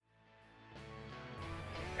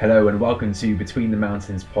Hello and welcome to Between the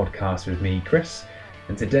Mountains podcast with me, Chris.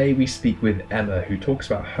 And today we speak with Emma, who talks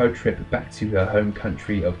about her trip back to her home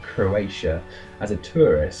country of Croatia as a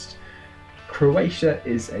tourist. Croatia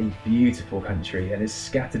is a beautiful country and is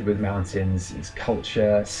scattered with mountains, its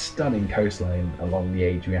culture, stunning coastline along the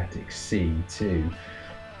Adriatic Sea too.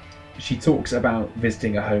 She talks about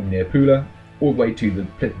visiting a home near Pula, all the way to the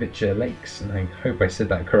Plitvice Lakes, and I hope I said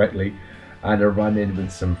that correctly, and a run-in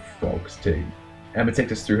with some frogs too. Emma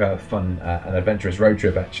takes us through her fun and adventurous road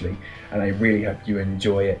trip actually, and I really hope you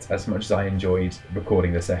enjoy it as much as I enjoyed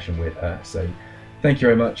recording the session with her. So thank you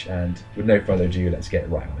very much, and with no further ado, let's get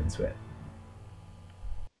right on into it.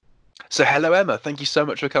 So hello Emma, thank you so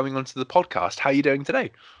much for coming onto the podcast. How are you doing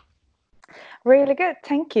today? Really good,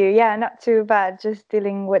 thank you. Yeah, not too bad. Just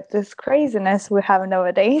dealing with this craziness we have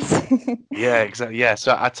nowadays. Yeah, exactly. Yeah,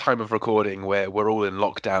 so at time of recording, we're all in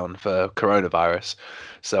lockdown for coronavirus.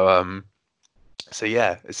 So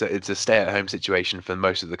yeah, it's a stay-at-home situation for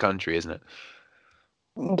most of the country, isn't it?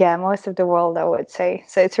 Yeah, most of the world, I would say.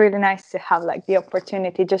 So it's really nice to have like the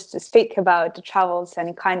opportunity just to speak about the travels, and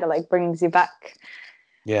it kind of like brings you back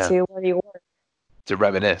to where you were. To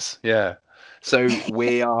reminisce, yeah. So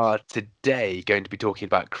we are today going to be talking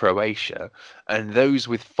about Croatia, and those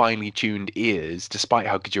with finely tuned ears, despite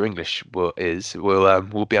how good your English will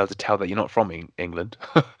be able to tell that you're not from England.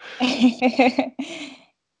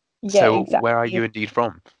 Yeah, So exactly. where are you indeed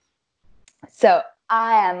from? So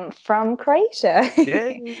I am from Croatia.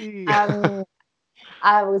 Yay!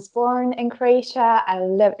 I was born in Croatia. I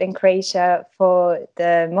lived in Croatia for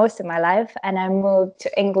the most of my life, and I moved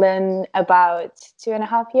to England about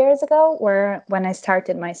 2.5 years ago, when I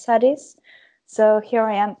started my studies. So here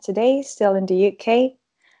I am today, still in the UK,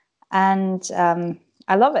 and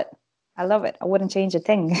I love it. I love it. I wouldn't change a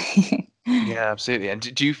thing. Yeah, absolutely.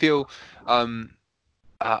 And do you feel,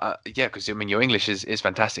 yeah, because I mean your English is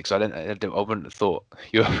fantastic, so I wouldn't have thought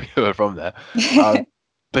you were from there.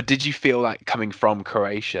 But did you feel like coming from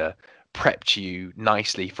Croatia prepped you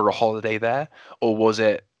nicely for a holiday there, or was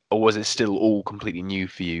it still all completely new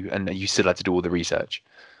for you, and you still had to do all the research?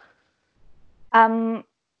 Well,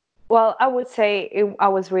 I would say I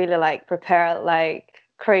was really like prepared. Like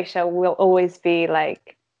Croatia will always be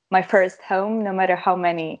like my first home, no matter how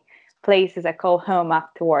many places I call home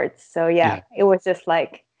afterwards. So yeah, it was just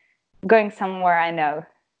like going somewhere I know.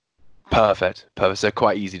 Perfect. So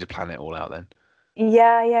quite easy to plan it all out then.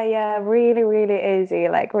 Yeah. Really, really easy.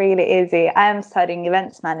 Like really easy. I am studying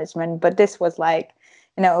events management, but this was like,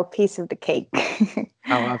 a piece of the cake. Oh,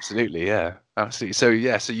 absolutely. Yeah, absolutely. So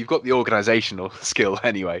yeah, so you've got the organizational skill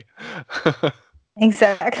anyway.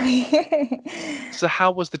 Exactly. So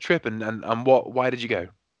how was the trip, and why did you go?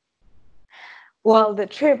 Well, the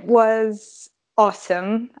trip was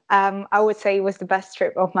awesome. I would say it was the best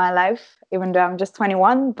trip of my life, even though I'm just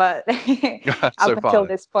 21. But So up until far,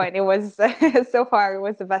 this point, it was so far it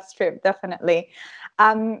was the best trip, definitely.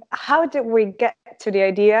 How did we get to the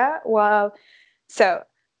idea? Well, so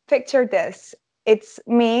picture this: it's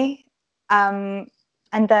me, and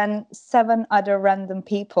then 7 other random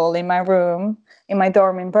people in my room, in my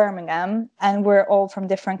dorm in Birmingham, and we're all from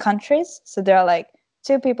different countries. So there are like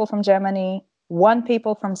 2 people from Germany, 1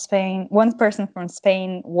 person from Spain,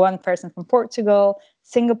 1 person from Portugal,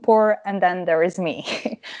 Singapore, and then there is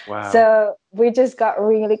me. wow. So we just got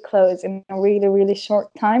really close in a really, really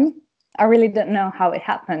short time. I really don't know how it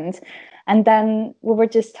happened. And then we were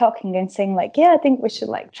just talking and saying like, yeah, I think we should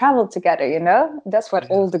like travel together, That's what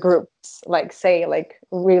all the groups like say, like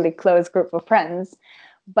really close group of friends.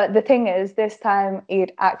 But the thing is, this time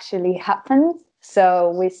it actually happened.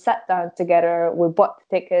 So we sat down together, we bought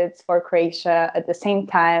tickets for Croatia at the same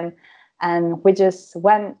time, and we just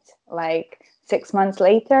went. Like 6 months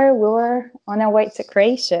later, we were on our way to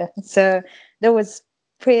Croatia. So that was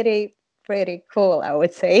pretty cool, I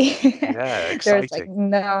would say. Yeah, There's like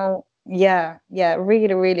exciting. yeah,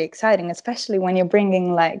 really, really exciting, especially when you're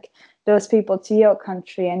bringing like those people to your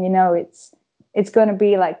country, and it's going to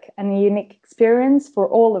be like a unique experience for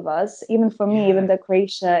all of us, even for me, even though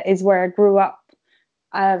Croatia is where I grew up.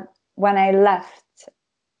 When I left,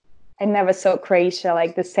 I never saw Croatia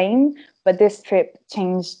like the same, but this trip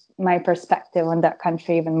changed my perspective on that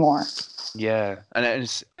country even more. Yeah, and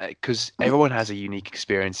it's because everyone has a unique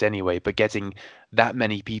experience anyway, but getting that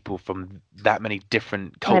many people from that many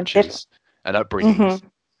different cultures and upbringings,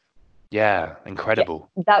 yeah, incredible.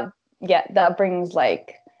 That brings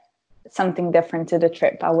like something different to the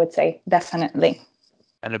trip, I would say, definitely.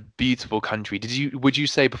 And a beautiful country. Would you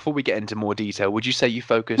say, before we get into more detail, would you say you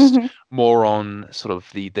focused more on sort of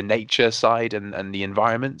the nature side and the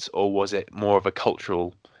environment, or was it more of a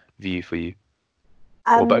cultural view for you?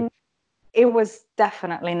 Or both? it was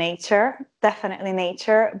definitely nature,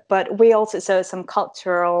 but we also saw some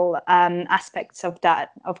cultural aspects of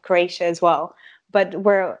that, of Croatia as well. But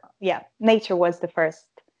nature was the first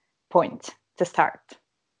point to start.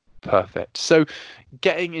 Perfect. So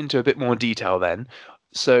getting into a bit more detail then.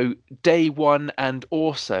 So day one, and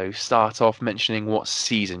also start off mentioning what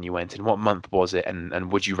season you went in, what month was it,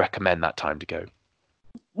 and would you recommend that time to go?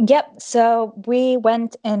 Yep. So we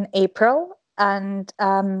went in April, and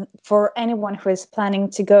for anyone who is planning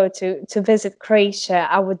to go to visit Croatia,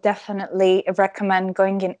 I would definitely recommend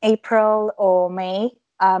going in April or May.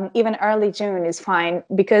 Even early June is fine,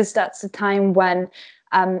 because that's the time when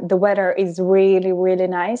the weather is really, really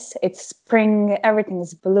nice. It's spring, everything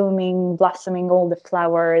is blooming, blossoming, all the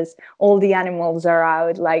flowers, all the animals are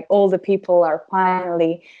out, like all the people are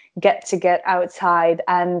finally get outside,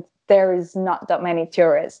 and there is not that many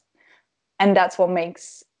tourists. And that's what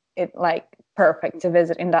makes it like perfect to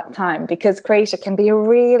visit in that time, because Croatia can be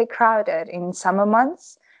really crowded in summer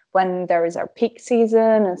months when there is our peak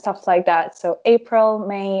season and stuff like that. So April,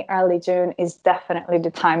 May, early June is definitely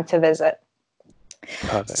the time to visit.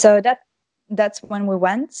 Perfect. So that's when we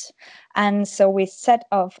went. And so we set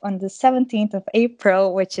off on the 17th of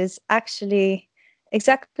April, which is actually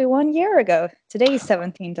exactly 1 year ago. Today is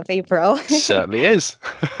 17th of April. Certainly is.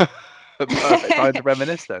 Perfect time to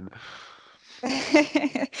reminisce then.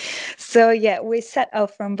 So yeah, we set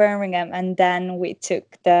off from Birmingham, and then we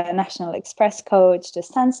took the National Express coach to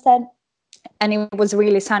Stansted. And it was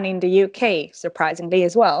really sunny in the UK, surprisingly,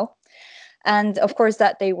 as well. And of course,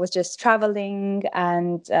 that day was just traveling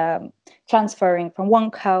and transferring from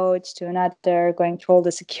one coach to another, going through all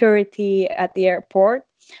the security at the airport.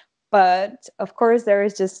 But of course, there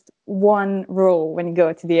is just one rule when you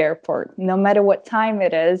go to the airport. No matter what time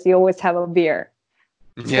it is, you always have a beer.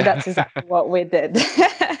 So that's exactly what we did.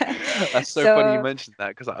 That's so funny you mentioned that,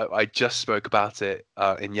 because I just spoke about it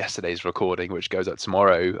in yesterday's recording, which goes up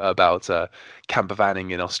tomorrow, about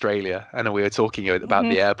campervanning in Australia, and we were talking about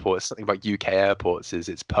the airports. Something about UK airports is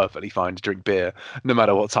it's perfectly fine to drink beer no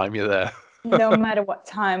matter what time you're there. No matter what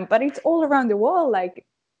time, but it's all around the world. Like,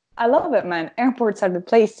 I love it, man. Airports are the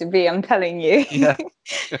place to be, I'm telling you. Yeah.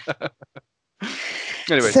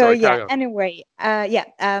 Anyway, So sorry, yeah, carry on. anyway,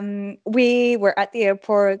 we were at the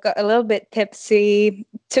airport, got a little bit tipsy,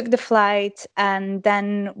 took the flight, and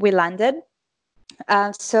then we landed.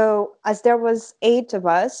 So as there was 8 of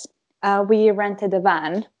us, we rented a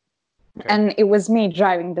van, and it was me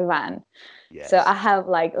driving the van. Yes. So I have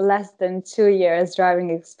like less than 2 years driving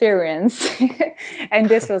experience. And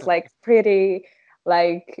this was like pretty,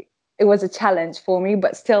 like, it was a challenge for me,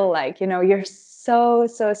 but still, like, you're so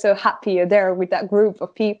happy you're there with that group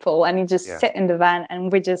of people, and you just sit in the van,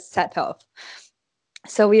 and we just set off.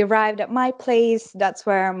 So we arrived at my place. That's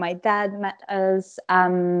where my dad met us.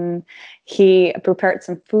 He prepared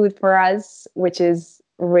some food for us, which is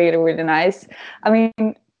really, really nice. I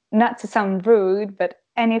mean, not to sound rude, but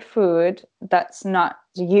any food that's not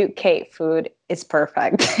UK food is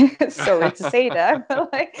perfect. Sorry to say that,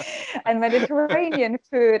 but and Mediterranean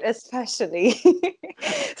food especially.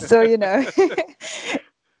 So it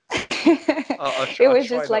was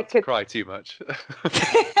just like to cry too much.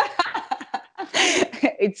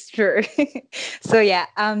 It's true. So yeah,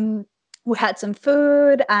 we had some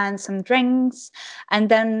food and some drinks, and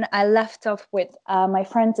then I left off with my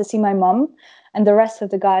friend to see my mom, and the rest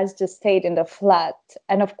of the guys just stayed in the flat.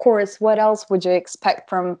 And of course, what else would you expect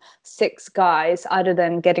from 6 guys other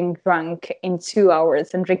than getting drunk in 2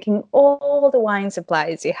 hours and drinking all the wine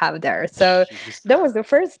supplies you have there? So that was the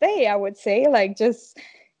first day, I would say, like, just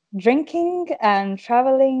drinking and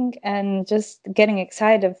traveling and just getting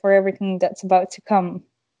excited for everything that's about to come.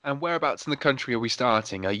 And whereabouts in the country are we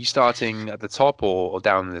starting? Are you starting at the top or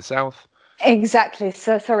down in the south? Exactly.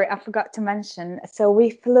 So sorry, I forgot to mention. So we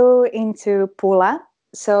flew into Pula.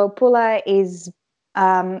 So Pula is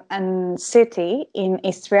a city in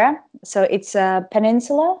Istria. So it's a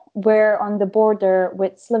peninsula. We're on the border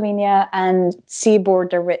with Slovenia and sea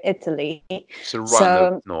border with Italy. So right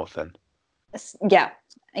in the north then. Yeah,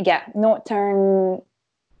 northern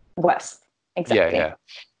west, exactly.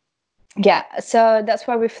 Yeah. So that's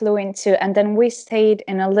where we flew into, and then we stayed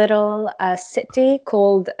in a little city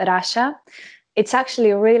called Rasha. It's actually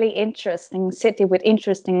a really interesting city with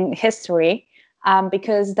interesting history,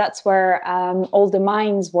 because that's where all the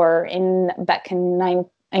mines were back in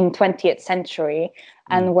 20th century,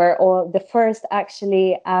 and where all the first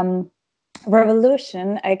actually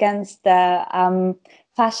revolution against the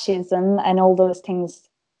fascism and all those things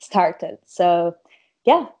started. So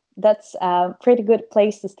yeah, that's a pretty good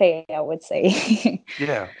place to stay, I would say.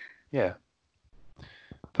 Yeah.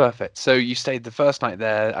 perfect. So you stayed the first night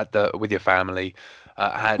there with your family,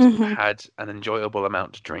 had Mhm. had an enjoyable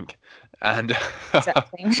amount to drink, and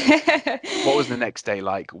Exactly. what was the next day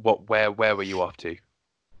like? Where were you off to?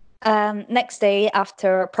 Next day,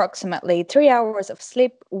 after approximately 3 hours of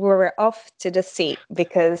sleep, we were off to the sea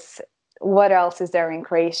because what else is there in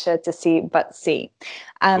Croatia to see but sea?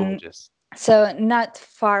 Um, Gorgeous. so not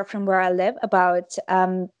far from where I live, about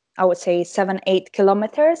I would say 7-8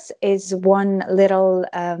 kilometers, is one little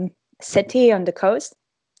city on the coast.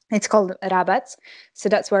 It's called Rabat. So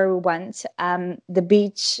that's where we went. The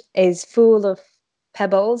beach is full of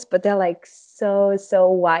pebbles, but they're like so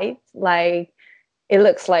white, like it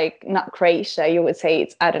looks like not Croatia. You would say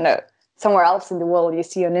it's, I don't know, somewhere else in the world. You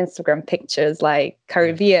see on Instagram pictures like Yeah.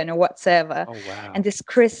 Caribbean or whatsoever. Oh wow. And this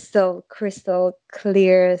crystal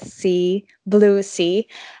clear sea, blue sea.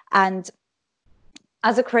 And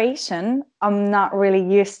as a Croatian, I'm not really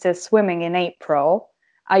used to swimming in April.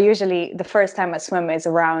 I usually, the first time I swim is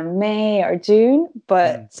around May or June,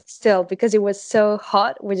 but still, because it was so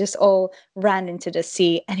hot, we just all ran into the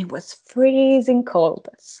sea and it was freezing cold,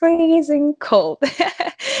 freezing cold.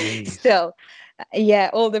 Jeez. Still, yeah,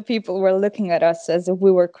 all the people were looking at us as if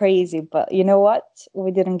we were crazy, but you know what?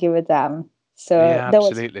 We didn't give a damn. So Yeah, that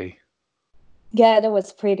was, absolutely. yeah, that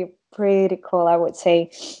was pretty cool, I would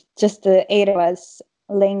say. Just the eight of us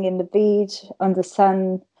laying in the beach on the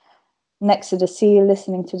sun next to the sea,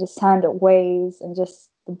 listening to the sound of waves and just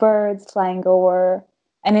the birds flying over.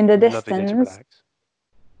 And in the Lovely day to distance, relax.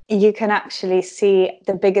 you can actually see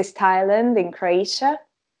the biggest island in Croatia,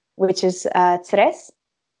 which is Cres.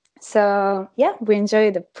 So yeah, we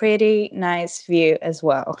enjoyed a pretty nice view as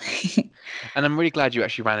well. And I'm really glad you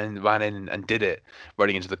actually ran in and did it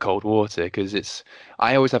running into the cold water because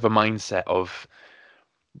I always have a mindset of,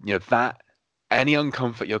 that any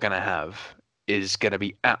uncomfort you're going to have is going to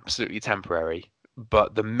be absolutely temporary,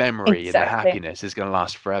 but the memory and the Exactly. happiness is going to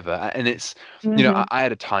last forever. And it's, Hmm. I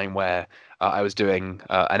had a time where I was doing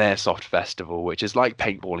an airsoft festival, which is like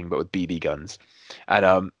paintballing but with BB guns.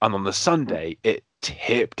 And on the Sunday, it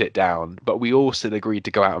tipped it down, but we all still agreed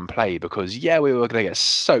to go out and play because, yeah, we were going to get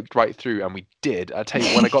soaked right through, and we did. I tell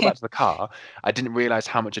you, when I got back to the car, I didn't realize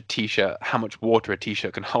how much water a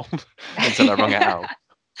t-shirt can hold until I wrung it out.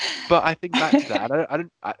 But I think back to that, and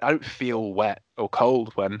I don't feel wet or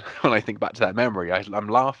cold when when I think back to that memory. I'm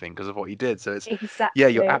laughing because of what you did. So yeah,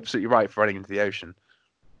 you're Exactly. absolutely right for running into the ocean.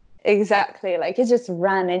 Exactly. Like you just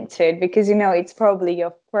ran into it because you know it's probably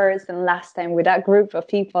your first and last time with that group of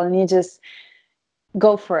people, and you just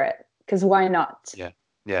go for it because why not? Yeah,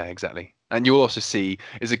 yeah, exactly. And you'll also see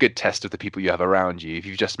it's a good test of the people you have around you. If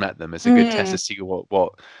you've just met them, it's a good test to Mm. see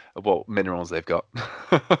what minerals they've got.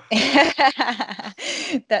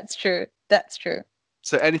 That's true. That's true.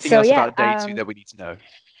 So anything So else yeah, about day two that we need to know?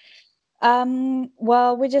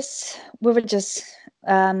 well, we were just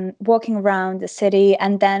walking around the city,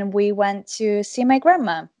 and then we went to see my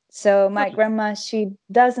grandma. So my Lovely. grandma, she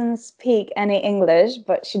doesn't speak any English,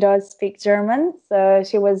 but she does speak German. So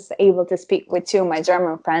she was able to speak with two of my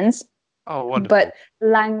German friends. Oh, But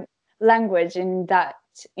wonderful. language in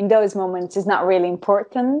those moments is not really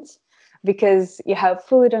important because you have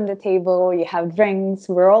food on the table, you have drinks,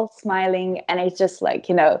 we're all smiling, and it's just like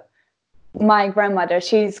my grandmother,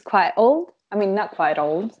 she's quite old. I mean, not quite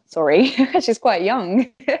old, sorry. She's quite young,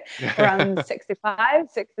 around 65,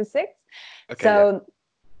 66. Okay, yeah. So,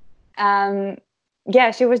 um,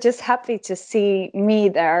 yeah, she was just happy to see me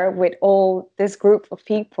there with all this group of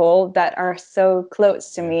people that are so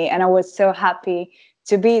close to Yeah. me. And I was so happy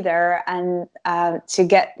to be there and to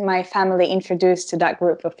get my family introduced to that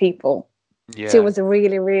group of people. So it Yeah. was a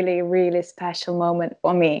really, really, really special moment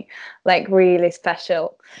for me, like really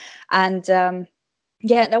special. And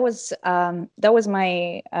yeah, that was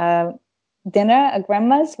my dinner at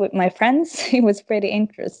grandma's with my friends. It was pretty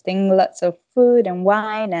interesting. Lots of food and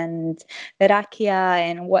wine and rakia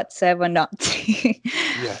and whatsoever not.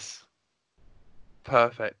 Yes.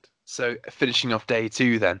 Perfect. So finishing off day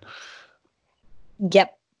two then.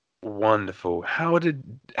 Yep. Wonderful. How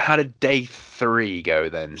did day three go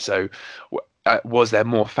then? So, was there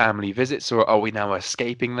more family visits, or are we now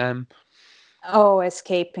escaping them? Oh,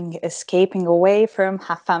 escaping away from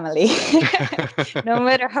her family. No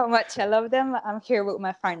matter how much I love them, I'm here with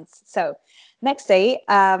my friends. So next day,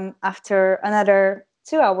 after another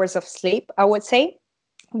 2 hours of sleep, I would say,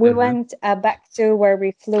 we Hmm. went back to where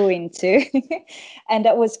we flew into, and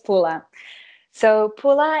that was Pula. So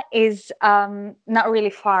Pula is not really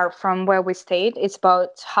far from where we stayed. It's about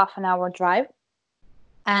half an hour drive.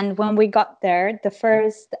 And when we got there, the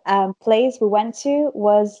first place we went to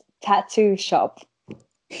was tattoo shop.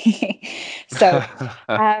 So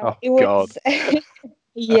Oh it God. was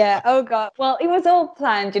Yeah. Oh God. Well, it was all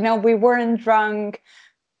planned. You know, we weren't drunk.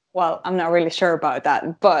 Well, I'm not really sure about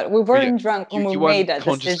that, but we But yeah, weren't drunk when we you made weren't that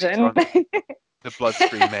consciously decision. drunk. The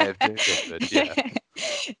bloodstream may have differed. Yeah.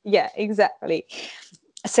 Yeah, exactly.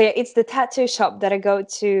 So yeah, it's the tattoo shop that I go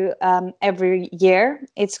to every year.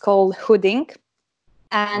 It's called Hoodink.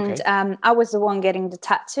 And Okay. I was the one getting the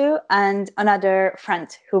tattoo, and another friend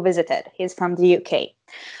who visited. He's from the UK.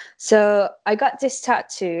 So I got this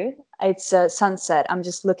tattoo. It's a sunset. I'm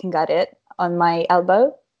just looking at it on my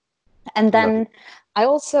elbow. And Lovely. then I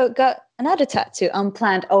also got another tattoo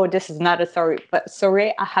unplanned. Oh, this is not a story, but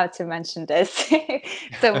sorry, I have to mention this.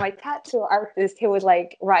 So my tattoo artist, he was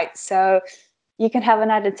like, right, so you can have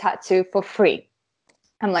another tattoo for free.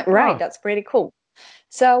 I'm like, right, Oh, that's pretty cool.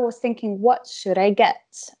 So I was thinking, what should I get?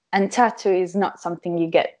 And tattoo is not something you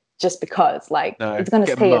get just because, like, no. it's gonna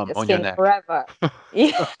Get stay on mum your on your skin neck. forever.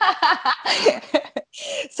 Yeah.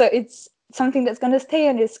 So it's something that's gonna stay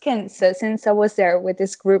on your skin. So since I was there with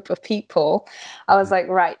this group of people, I was like,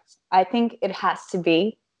 right, I think it has to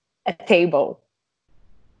be a table.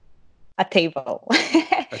 A table.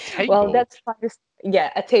 A Well, table. that's fun.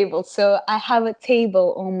 Yeah, a table. So I have a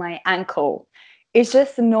table on my ankle. It's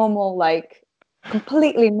just a normal, like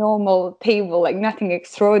completely normal table, like nothing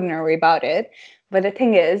extraordinary about it. But the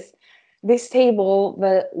thing is, this table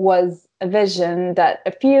that was a vision that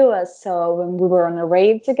a few of us saw when we were on a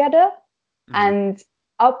rave together. Mhm. And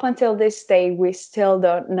up until this day, we still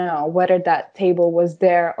don't know whether that table was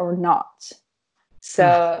there or not.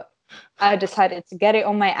 So I decided to get it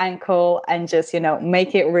on my ankle and just,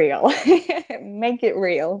 make it real. Make it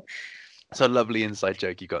real. It's a lovely inside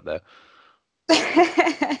joke you got there.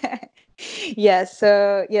 Yeah,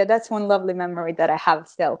 so yeah, that's one lovely memory that I have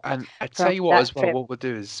still And I tell from you what, that as well, trip. what we'll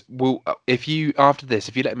do is if you after this,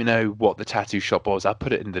 if you let me know what the tattoo shop was, I'll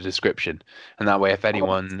put it in the description, and that way, if Oh,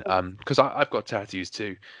 anyone, because I've got tattoos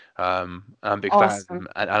too, I'm a big fan of awesome. them,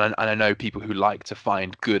 and I know people who like to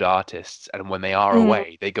find good artists, and when they are Mm,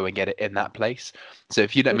 away, they go and get it in that place. So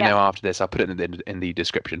if you let me yeah, know after this, I'll put it in the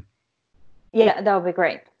description. yeah, that would be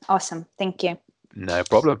great. Awesome. Thank you. No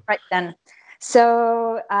problem. Right then.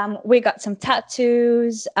 So we got some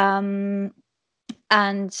tattoos, and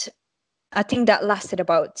I think that lasted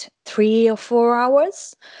about 3 or 4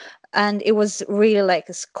 hours. And it was really like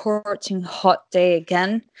a scorching hot day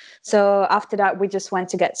again. So after that, we just went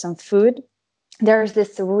to get some food. There's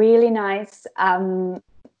this really nice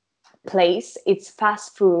place. It's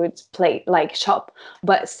fast food plate like shop,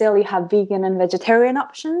 but still you have vegan and vegetarian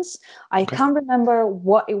options. I Okay. can't remember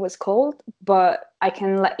what it was called, but I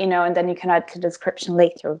can let you know, and then you can add to the description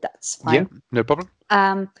later if that's Yeah, fine. no problem.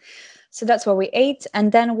 So that's what we ate,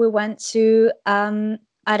 and then we went to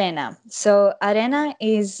Arena. So Arena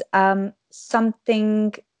is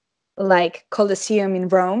something like Colosseum in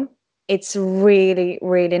Rome. It's really,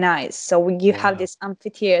 really nice. So you have Wow. this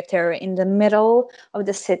amphitheater in the middle of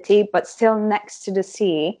the city, but still next to the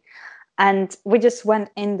sea. And we just went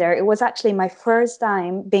in there. It was actually my first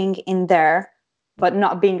time being in there, but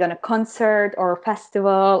not being on a concert or a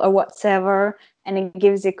festival or whatsoever. And it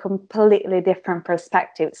gives you completely different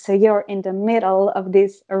perspective. So you're in the middle of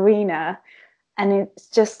this arena, and it's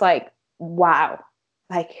just like, wow,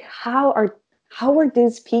 like how are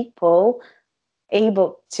these people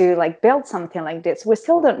able to like build something like this? We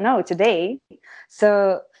still don't know today.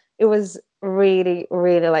 So it was really,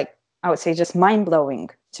 really, like, I would say, just mind-blowing,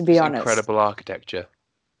 to be Just honest. incredible architecture.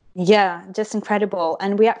 Yeah, just incredible.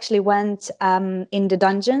 And we actually went in the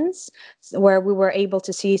dungeons where we were able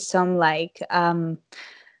to see some like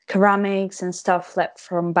ceramics and stuff like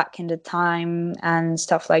from back in the time and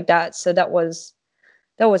stuff like that. So that was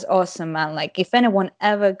awesome, man. Like, if anyone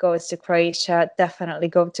ever goes to Croatia, definitely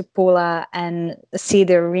go to Pula and see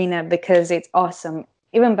the arena because it's awesome.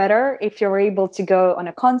 Even better if you're able to go on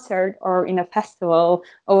a concert or in a festival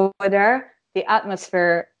over there. The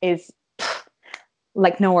atmosphere is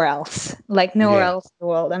like nowhere else, like nowhere Yeah. else in the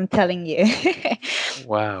world. I'm telling you.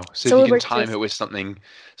 Wow. So if So you we can were time just, it with something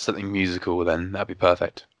musical, then that'd be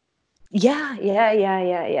perfect. yeah, yeah, yeah,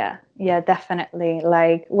 yeah, yeah, yeah, definitely.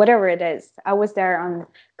 Like whatever it is, I was there on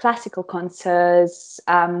classical concerts,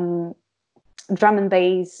 drum and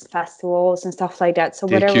bass festivals and stuff like that. So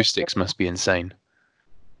The whatever. acoustics must be insane.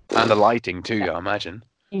 And the lighting too, I imagine.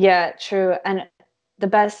 Yeah, true. And the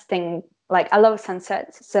best thing, like I love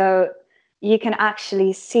sunsets, so you can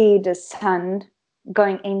actually see the sun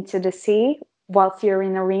going into the sea whilst you're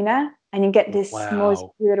in arena, and you get this most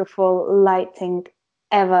Wow. beautiful lighting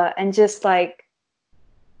ever. And just like,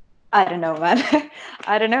 I don't know, man.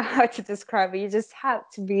 I don't know how to describe it. You just have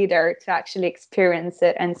to be there to actually experience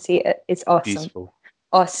it and see it. It's awesome. Beautiful.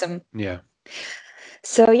 Awesome. Yeah.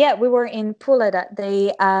 So yeah, we were in Pula that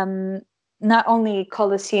day. Not only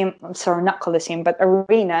Colosseum, sorry, not Colosseum, but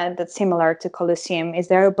arena that's similar to Colosseum is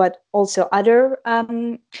there, but also other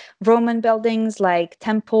Roman buildings like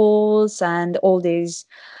temples and all these,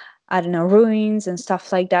 I don't know, ruins and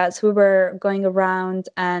stuff like that. So we were going around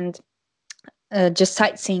and just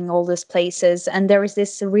sightseeing all these places. And there is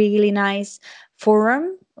this really nice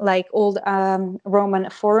forum, like old Roman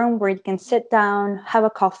forum, where you can sit down, have a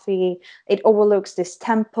coffee. It overlooks this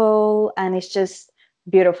temple, and it's just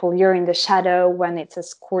beautiful. You're in the shadow when it's a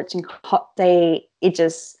scorching hot day. It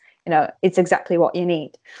just, it's exactly what you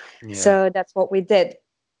need. Yeah. So that's what we did.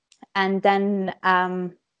 And then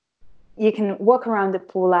you can walk around the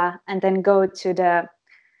Pula and then go to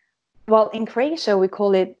in Croatia, we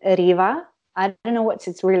call it Riva. I don't know what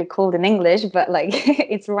it's really called in English, but like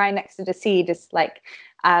it's right next to the sea, just like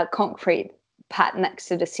a concrete pad next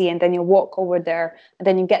to the sea. And then you walk over there, and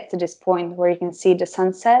then you get to this point where you can see the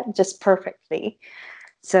sunset just perfectly.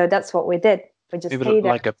 So that's what we did. We just Maybe stayed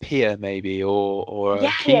there. like a pier, maybe, or a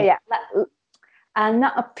Yeah. quay?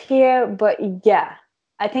 Not a pier, but yeah,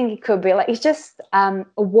 I think it could be like, it's just a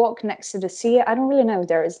walk next to the sea. I don't really know if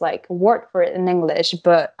there is like a word for it in English,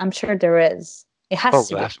 but I'm sure there is. It has Oh,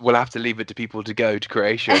 to we'll have to leave it to people to go to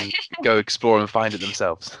Croatia and go explore and find it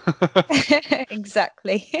themselves. be.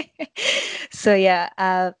 Exactly. So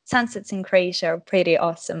yeah, sunsets in Croatia are pretty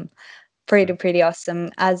awesome. Pretty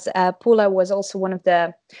awesome. As Pula was also one of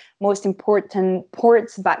the most important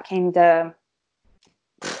ports back in the,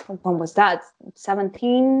 when was that,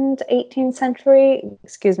 17th 18th century.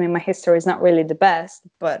 Excuse me, my history is not really the best,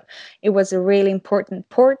 but it was a really important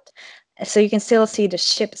port. So you can still see the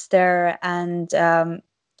ships there, and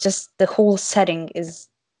just the whole setting is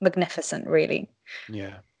magnificent, really.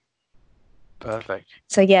 Yeah. Perfect.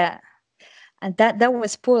 So yeah, and that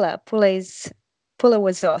was Pula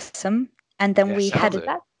was awesome. And then Yeah, we sounds headed it.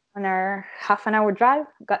 back on our half-an-hour drive,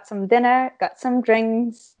 got some dinner, got some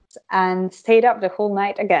drinks, and stayed up the whole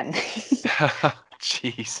night again.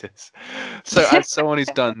 Jesus. So as someone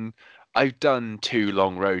I've done 2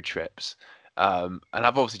 long road trips, and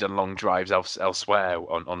I've obviously done long drives elsewhere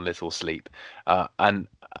on little sleep, and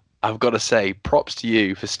I've got to say, props to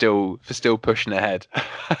you for still pushing ahead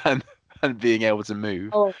and and being able to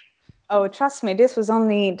move. Oh, trust me, this was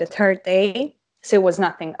only the third day, so it was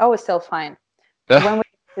nothing. I was still fine. When we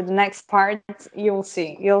get to the next part, you'll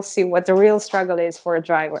see. You'll see what the real struggle is for a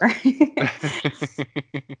driver.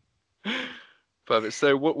 Perfect.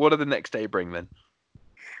 So what did the next day bring then?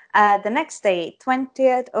 The next day,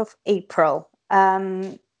 20th of April.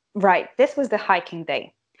 Right, this was the hiking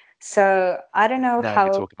day. So I don't know Now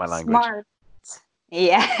you're how talking my language. smart.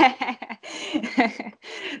 Yeah,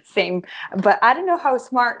 same. But I don't know how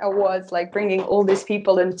smart I was, like bringing all these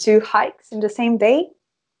people in 2 hikes in the same day.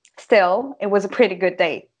 Still, it was a pretty good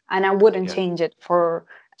day, and I wouldn't Yeah. change it for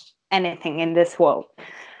anything in this world.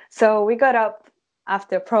 So we got up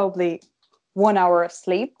after probably 1 hour of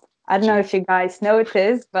sleep. I don't know if you guys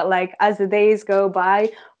noticed, but like as the days go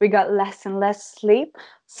by, we got less and less sleep.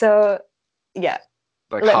 So yeah,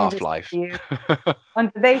 Like let me just Half-Life. tell you.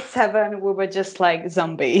 On day 7, we were just like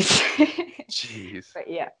zombies. Jeez. But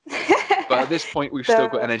yeah. But at this point, we've still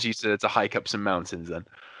got energy to hike up some mountains then.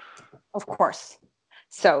 Of course.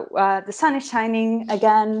 So the sun is shining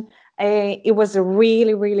again. It was a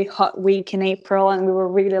really, really hot week in April, and we were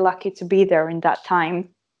really lucky to be there in that time.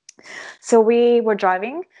 So we were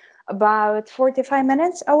driving about 45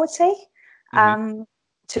 minutes, I would say,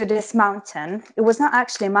 to this mountain. It was not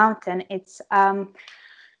actually a mountain. It's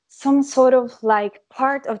some sort of like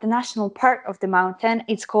part of the national park of the mountain.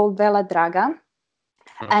 It's called Vela Draga.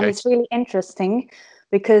 And Okay. it's really interesting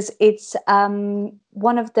because it's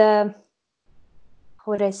one of the,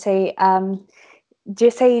 how would I say, do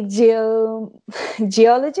you say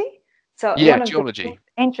geology? So Yeah, one of the geology.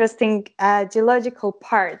 interesting geological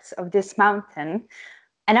parts of this mountain.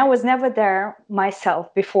 And I was never there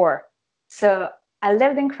myself before. So I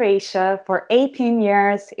lived in Croatia for 18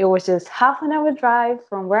 years. It was just half-an-hour drive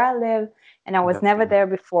from where I live, and I was never there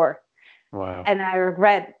before. Wow. And I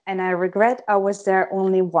regret I was there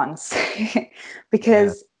only once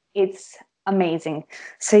because it's amazing.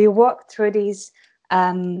 So you walk through these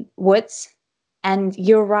woods, and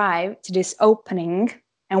you arrive to this opening,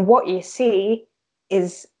 and what you see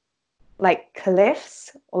is like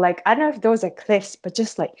cliffs, or like, I don't know if those are cliffs, but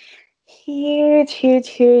just like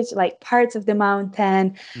huge like parts of the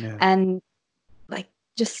mountain, Yeah. and like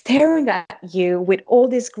just staring at you with all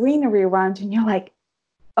this greenery around you, and you're like,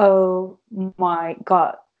 oh my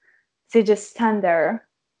god. So you just stand there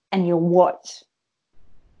and you watch,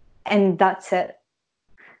 and that's it.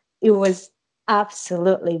 It was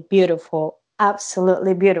absolutely beautiful,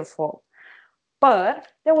 absolutely beautiful. But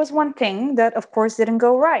there was one thing that, of course, didn't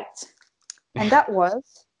go right. And that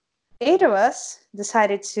was 8 of us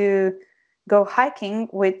decided to go hiking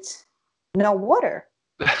with no water.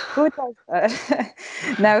 Who does that?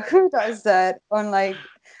 Now, who does that on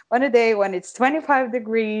a day when it's 25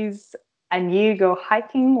 degrees and you go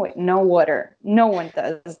hiking with no water? No one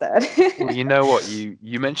does that. Well, you know what?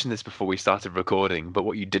 You mentioned this before we started recording, but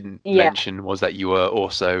what you didn't Yeah. mention was that you were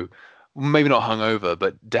also maybe not hungover,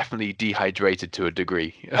 but definitely dehydrated to a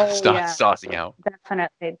degree. Oh, yeah. Starting out.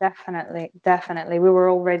 Definitely. We were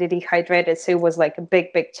already dehydrated, so it was like a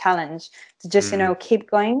big, big challenge to just,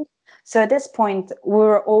 keep going. So at this point, we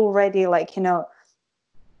were already like,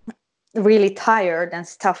 really tired and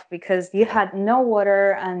stuff because you had no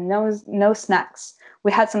water and no snacks.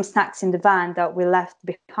 We had some snacks in the van that we left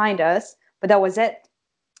behind us, but that was it.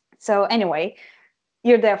 So anyway,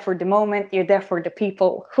 you're there for the moment, you're there for the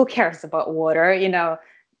people. Who cares about water?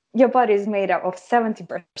 Your body is made up of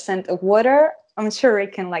 70% of water. I'm sure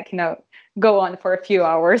it can go on for a few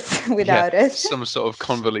hours without it. Some sort of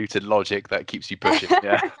convoluted logic that keeps you pushing.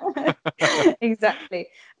 Yeah. Exactly.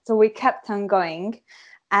 So we kept on going,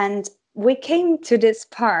 and we came to this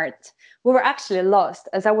part. We were actually lost,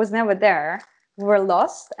 as I was never there. We were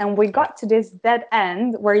lost, and we got to this dead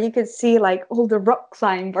end where you could see like all the rock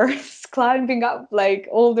climbers climbing up like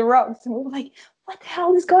all the rocks, and we were like, what the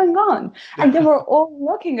hell is going on? And they were all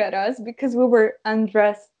looking at us because we were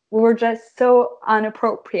undressed. We were dressed so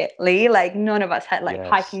inappropriately. Like none of us had like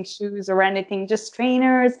hiking shoes or anything, just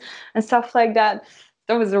trainers and stuff like that.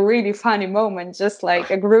 That was a really funny moment, just like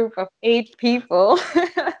a group of 8 people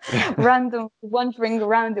random wandering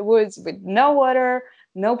around the woods with no water,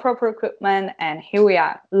 no proper equipment, and here we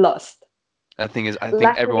are, lost. The thing is, I think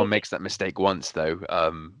Luckily, everyone makes that mistake once, though.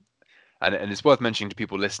 And it's worth mentioning to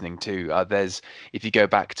people listening too. If you go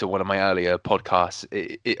back to one of my earlier podcasts,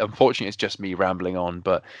 unfortunately it's just me rambling on,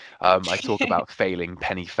 but I talk about failing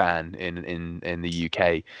Penny Fan in the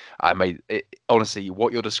UK. Honestly,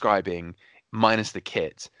 what you're describing, minus the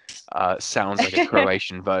kit, sounds like a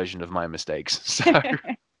Croatian version of my mistakes. So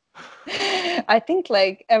I think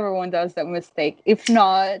like everyone does that mistake. If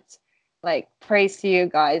not, like praise to you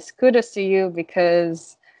guys, kudos to you,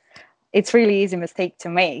 because it's really easy mistake to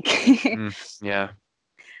make. Yeah.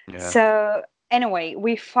 So anyway,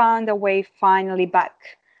 we found a way finally back,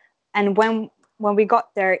 and when we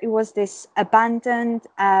got there, it was this abandoned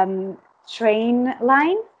train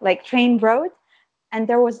line, like train road, and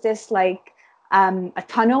there was this like a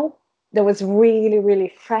tunnel that was really, really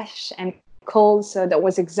fresh and cold. So that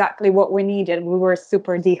was exactly what we needed. We were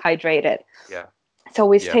super dehydrated. Yeah. So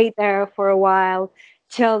we stayed there for a while,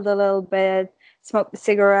 chilled a little bit, smoked a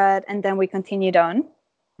cigarette, and then we continued on.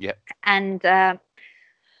 Yeah. And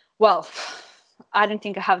well, I don't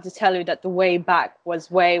think I have to tell you that the way back was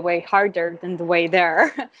way, way harder than the way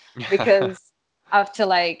there, because after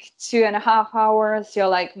like 2.5 hours, you're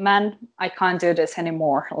like, man, I can't do this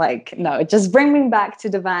anymore. Like, no, just bring me back to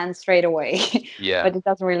the van straight away. Yeah. But it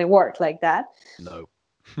doesn't really work like that. No.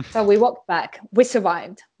 So we walked back. We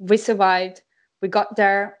survived. We got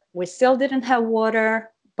there. We still didn't have water,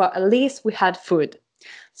 but at least we had food.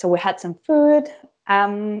 So we had some food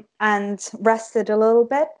and rested a little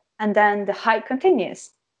bit. And then the hike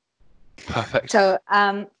continues. Perfect. So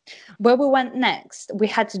where we went next, we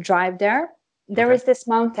had to drive there. There is this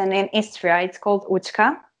mountain in Istria. It's called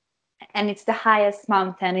Uchka, and it's the highest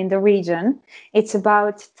mountain in the region. It's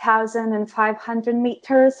about 1,500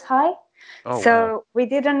 meters high. Oh, so wow. we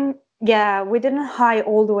didn't hike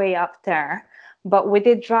all the way up there, but we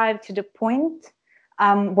did drive to the point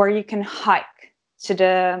where you can hike to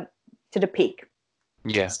the peak.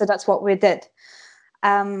 Yeah. So that's what we did.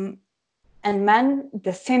 And man,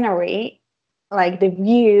 the scenery, like the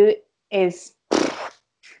view is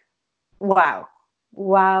wow.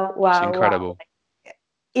 It's incredible. Wow.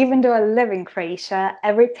 Even though I live in Croatia,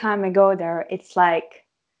 every time I go there, it's like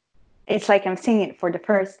I'm seeing it for the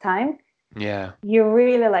first time. Yeah. You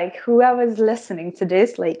really, like, whoever's listening to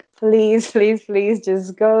this, like, please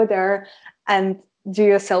just go there and do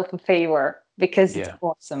yourself a favor, because it's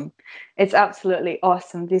awesome. It's absolutely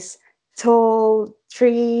awesome. These tall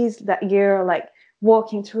trees that you're like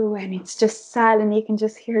walking through, and it's just silent. You can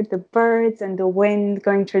just hear the birds and the wind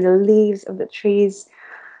going through the leaves of the trees.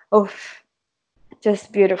 Oh,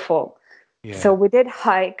 just beautiful. Yeah. So we did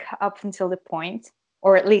hike up until the point,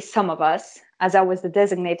 or at least some of us. As I was the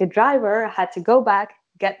designated driver, I had to go back,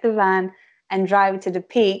 get the van, and drive to the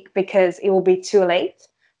peak, because it will be too late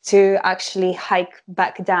to actually hike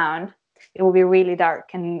back down. It will be really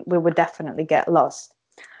dark and we would definitely get lost.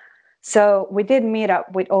 So we did meet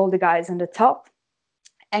up with all the guys on the top.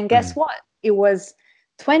 And guess what? it was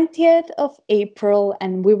 20th of April,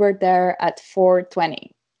 and we were there at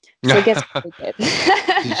 4:20. So guess what we did?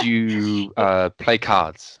 Did you play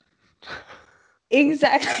cards?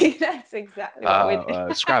 Exactly, that's exactly what we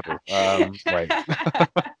did. Scrabble. Wait.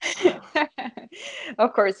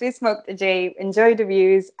 Of course, we smoked a J, enjoyed the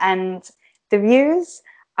views, and the views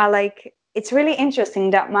are like, it's really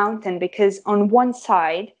interesting, that mountain, because on one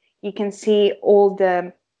side you can see all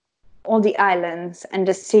the islands and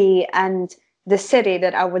the sea and the city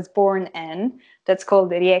that I was born in, that's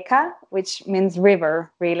called Rijeka, which means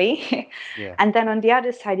river, really. Yeah. And then on the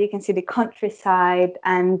other side, you can see the countryside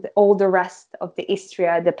and all the rest of the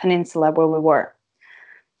Istria, the peninsula where we were.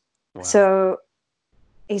 Wow. So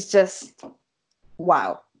it's just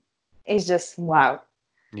wow. It's just wow.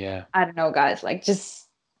 Yeah. I don't know, guys. Like, just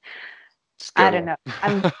go I don't know.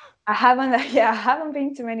 I haven't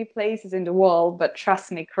been to many places in the world, but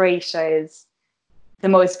trust me, Croatia is the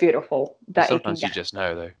most beautiful that you can Sometimes you get. just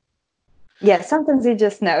know, though. Yeah, sometimes you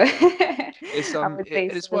just know. It's I would say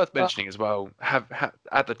it's so as worth well. mentioning as well. Have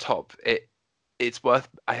at the top, it's worth.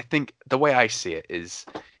 I think the way I see it is,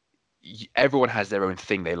 everyone has their own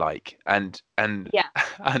thing they like, and Yeah.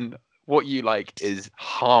 and what you like is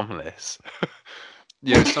harmless.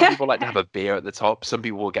 You know, some people like to have a beer at the top. Some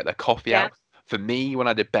people will get their coffee Yeah. out. For me, when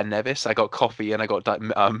I did Ben Nevis, I got coffee and I got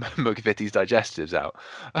Mugavitti's digestives out.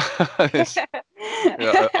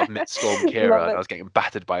 Of mid-storm Kira, Love and I it. was getting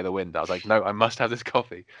battered by the wind. I was like, no, I must have this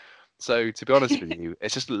coffee. So to be honest with you,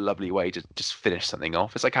 it's just a lovely way to just finish something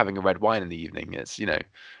off. It's like having a red wine in the evening. It's,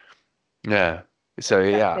 yeah. So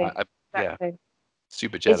Exactly. yeah, Exactly.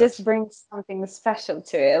 super It just jealous. brings something special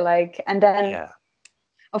to it. Like, and then Yeah.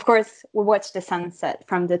 of course we watched the sunset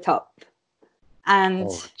from the top. And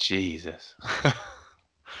Oh Jesus.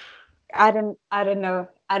 I don't know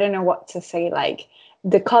what to say. Like,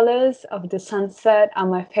 the colors of the sunset are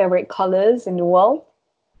my favorite colors in the world.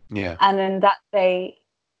 Yeah. And then that day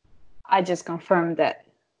I just confirmed that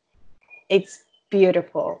it's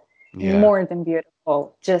beautiful. Yeah. More than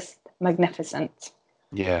beautiful, just magnificent.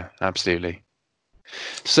 Yeah, absolutely.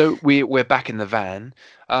 So we're back in the van.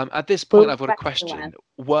 At this We'll point, I've got a back to the question.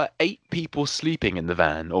 Were 8 people sleeping in the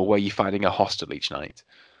van, or were you finding a hostel each night?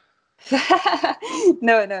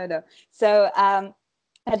 No. So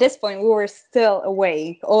at this point, we were still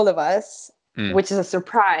awake, all of us, which is a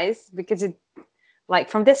surprise because like,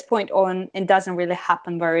 from this point on, it doesn't really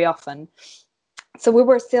happen very often. So we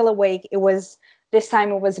were still awake. This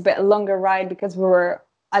time it was a bit longer ride because we were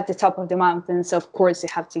at the top of the mountain. So of course you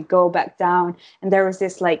have to go back down, and there was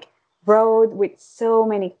this like road with so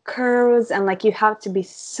many curves, and like you have to be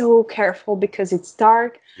so careful because it's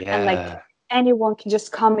dark, and like Yeah. anyone can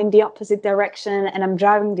just come in the opposite direction. And I'm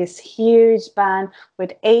driving this huge van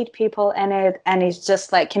with 8 people in it, and it's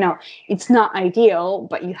just like, it's not ideal,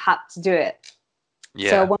 but you have to do it. So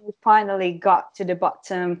Yeah. when we finally got to the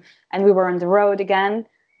bottom and we were on the road again,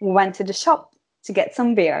 we went to the shop to get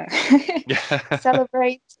some beer,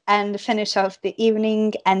 celebrate, and finish off the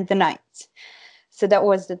evening and the night. So that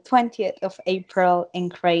was the 20th of April in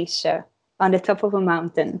Croatia, on the top of a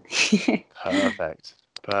mountain.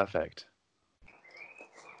 Perfect.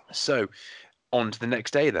 So, on to the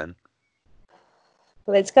next day then.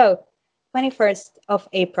 Let's go. 21st of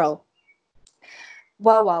April.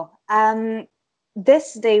 Well.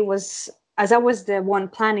 This day was, as I was the one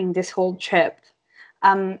planning this whole trip,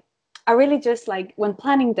 I really just, like, when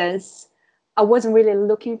planning this, I wasn't really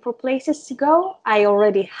looking for places to go. I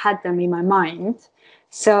already had them in my mind.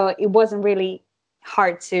 So it wasn't really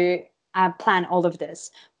hard to plan all of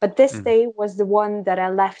this. But this day was the one that I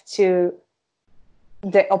left to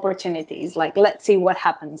the opportunities. Like, let's see what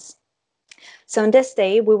happens. So on this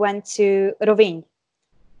day, we went to Rovinj.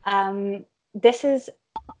 This is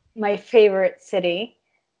my favorite city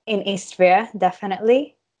in Istria,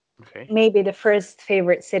 definitely. Okay. Maybe the first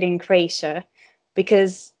favorite city in Croatia,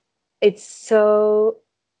 because it's so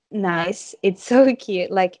nice. It's so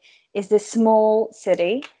cute. Like, it's this small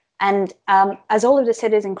city, and as all of the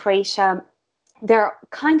cities in Croatia, they're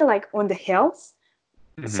kind of like on the hills.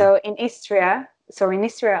 So in Istria,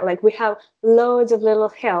 like, we have loads of little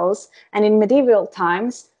hills, and in medieval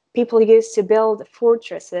times, people used to build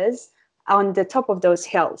fortresses on the top of those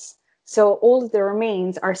hills. So all the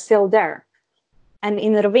remains are still there. And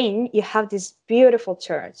in Rovinj, you have this beautiful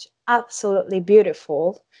church, absolutely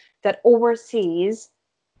beautiful, that oversees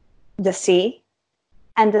the sea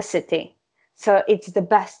and the city. So it's the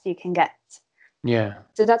best you can get. Yeah.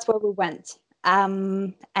 So that's where we went.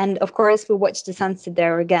 And of course, we watched the sunset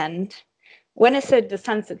there again. When I said the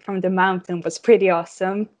sunset from the mountain was pretty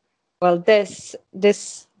awesome, well, this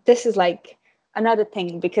is like another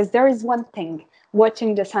thing, because there is one thing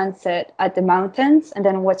watching the sunset at the mountains and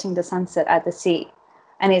then watching the sunset at the sea.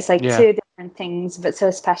 And it's like Yeah. two different things, but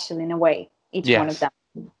so special in a way, each one of Yes. them.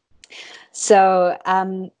 So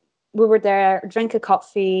we were there, drank a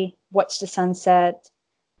coffee, watched the sunset,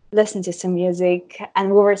 listened to some music, and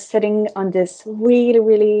we were sitting on this really,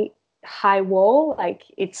 really high wall. Like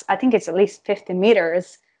I think it's at least 50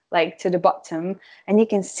 meters, like to the bottom, and you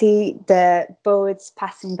can see the boats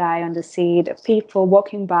passing by on the sea, the people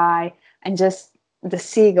walking by, and just the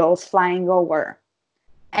seagulls flying over.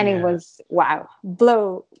 And it Yeah. was wow,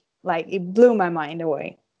 it blew my mind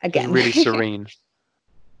away Just again. really serene.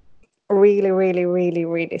 Really, really, really,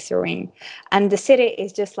 really serene. And the city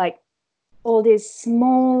is just like all these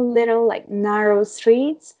small little like narrow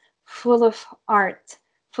streets full of art,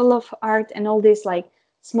 and all these like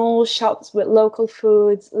small shops with local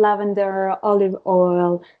foods, lavender, olive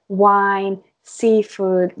oil, wine,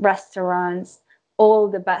 seafood, restaurants, all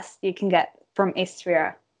the best you can get from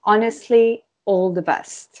Istria. Honestly, all the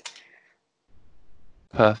best.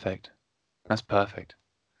 Perfect. That's perfect.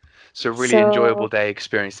 So really enjoyable So day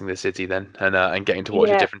experiencing the city then, and getting to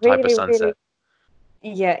watch a yeah, different type of really, really, sunset.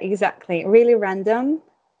 yeah, exactly. Really random,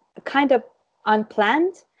 kind of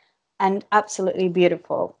unplanned, and absolutely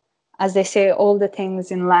beautiful. As they say, all the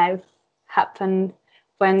things in life happen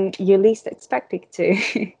when you least expect it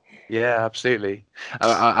to. Yeah, absolutely.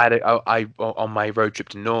 I had on my road trip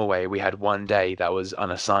to Norway, we had one day that was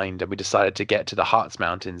unassigned, and we decided to get to the Harz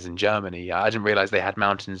Mountains in Germany. I didn't realize they had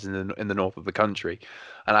mountains in the north of the country,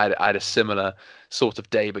 and I had a similar sort of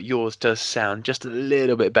day, but yours does sound just a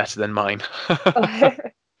little bit better than mine.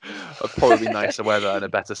 Probably nicer weather and a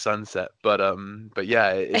better sunset, but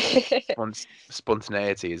yeah,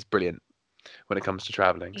 spontaneity is brilliant when it comes to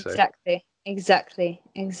traveling. So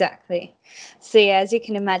Exactly. So yeah, as you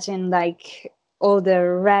can imagine, like all the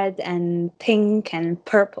red and pink and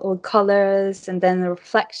purple colors, and then the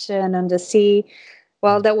reflection on the sea.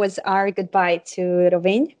 Well, that was our goodbye to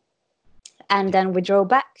Rovin. And then we drove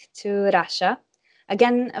back to Russia.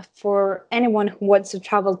 Again, for anyone who wants to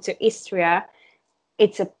travel to Istria,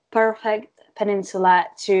 it's a perfect peninsula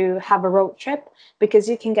to have a road trip because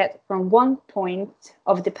you can get from one point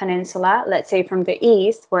of the peninsula, let's say from the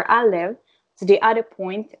east where I live, to the other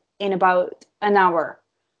point in about an hour.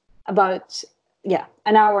 About, yeah,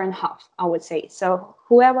 an hour and a half, I would say. So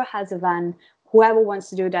whoever has a van, whoever wants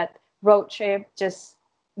to do that road trip, just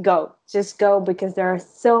go because there are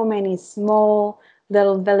so many small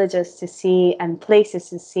little villages to see and places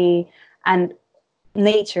to see and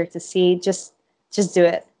nature to see. Just do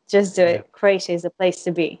it. Just do yeah, it. Croatia is a place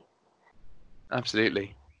to be.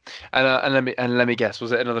 absolutely. And let me guess,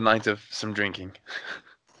 was it another night of some drinking?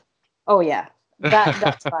 Oh yeah.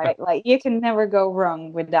 That's right. Like you can never go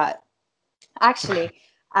wrong with that. Actually,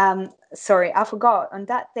 sorry, I forgot. On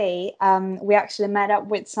that day, we actually met up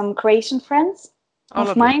with some Croatian friends Oh, of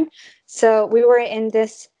lovely. mine. So we were in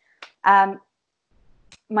this um,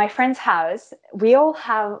 my friend's house. We all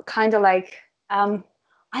have kind of like I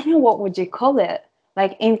don't know what would you call it.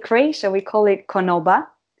 Like in Croatia, we call it konoba.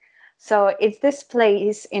 So it's this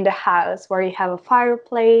place in the house where you have a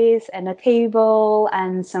fireplace and a table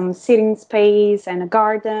and some sitting space and a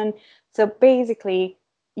garden. So basically,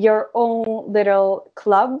 your own little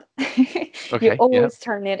club. You Okay, yeah. always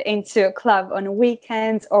turn it into a club on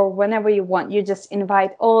weekends or whenever you want. You just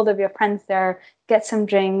invite all of your friends there, get some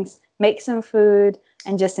drinks, make some food,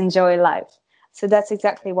 and just enjoy life. So that's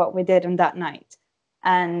exactly what we did on that night.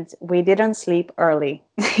 And we didn't sleep early.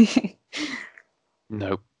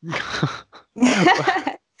 No.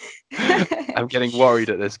 I'm getting worried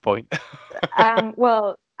at this point.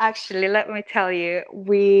 Well, actually, let me tell you,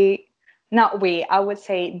 not we, I would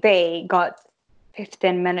say they got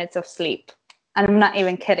 15 minutes of sleep. And I'm not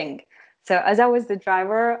even kidding. So, as I was the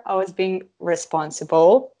driver, I was being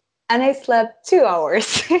responsible and I slept 2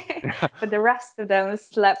 hours, but the rest of them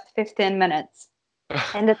slept 15 minutes.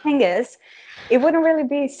 And the thing is, it wouldn't really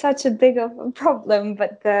be such a big of a problem,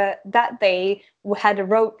 but that day we had a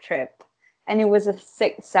road trip and it was a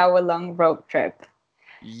 6 hour long road trip.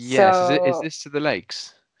 Yes, is So this to the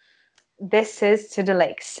lakes? this is to the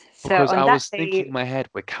lakes. So Because on I that was thinking in day, my head,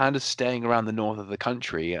 we're kind of staying around the north of the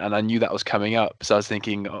country, and I knew that was coming up. So I was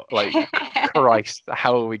thinking, like, Christ,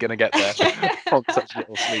 how are we going to get there on such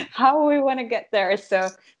little sleep? how we want to get there.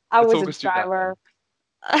 So I So was talk a us through that then. driver.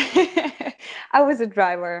 I was a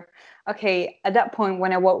driver. Okay, at that point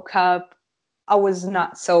when I woke up, I was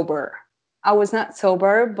not sober. I was not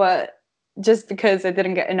sober, but just because I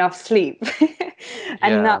didn't get enough sleep.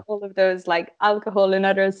 And Yeah, not all of those like alcohol and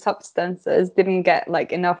other substances didn't get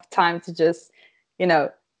like enough time to just, you know,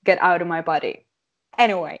 get out of my body.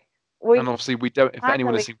 Anyway, we And obviously, we don't. If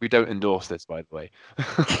anyone finally listening, we don't endorse this, by the way.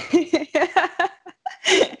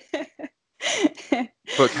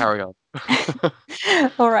 But carry on.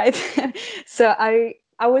 All right. So I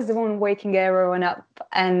was the one waking everyone up,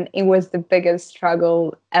 and it was the biggest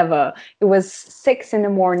struggle ever. It was 6 in the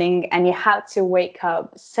morning, and you had to wake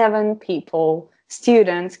up 7 people,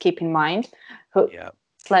 students, keep in mind, who Yeah.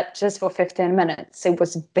 slept just for 15 minutes. It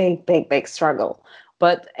was a big, big, big struggle.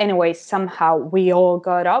 But anyway, somehow we all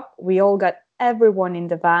got up. We all got everyone in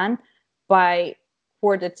the van by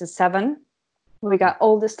 6:45. We got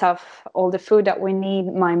all the stuff, all the food that we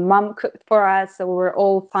need. My mom cooked for us, so we were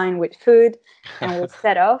all fine with food, and we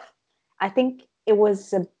set off. I think it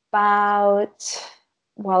was about,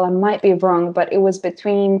 well, I might be wrong, but it was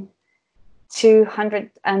between 200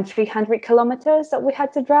 and 300 kilometers that we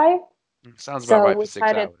had to drive. Sounds about So right we for 6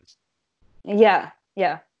 started, hours.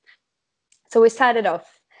 yeah. So we started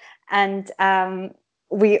off, and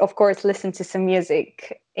we, of course, listened to some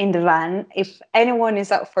music in the van. If anyone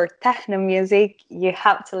is up for techno music, you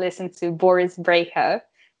have to listen to Boris Brejcha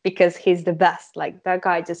because he's the best. Like, that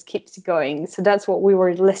guy just keeps going. So that's what we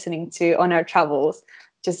were listening to on our travels,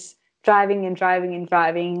 just driving and driving and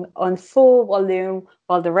driving on full volume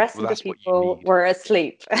while the rest Well, of the that's what you people need. were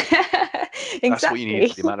asleep. That's what you need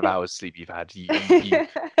for Exactly. the amount of hours sleep you've had.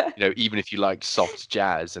 Even if you liked soft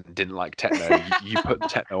jazz and didn't like techno, you put the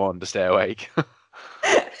techno on to stay awake.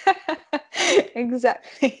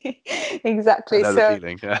 Exactly. I Exactly. know the So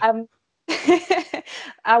feeling. Yeah. um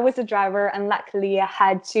I was a driver, and luckily I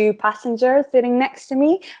had 2 passengers sitting next to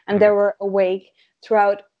me, and they Mhm. were awake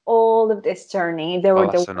throughout all of this journey. They Oh, were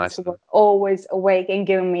that's the so ones nice who of were them. always awake and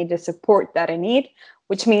giving me the support that I need,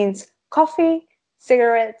 which means coffee,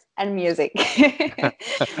 cigarettes, and music.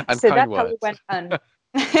 And So kind that's how we words. went on.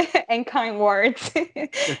 And kind words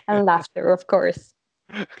and laughter, of course.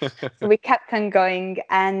 So we kept on going,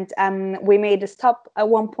 and we made a stop at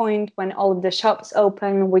one point when all of the shops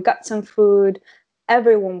opened. We got some food.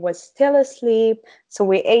 Everyone was still asleep. So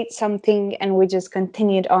we ate something, and we just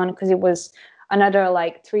continued on because it was another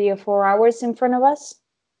like 3 or 4 hours in front of us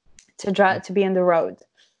to drive to be on the road.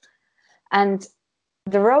 And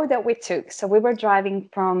the road that we took, so we were driving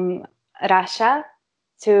from Rasha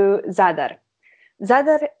to Zadar.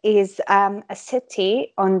 Zadar is a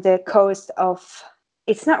city on the coast of,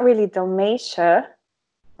 it's not really Dalmatia,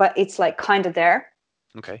 but it's like kind of there.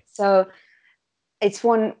 Okay. So it's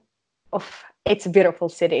one of, it's a beautiful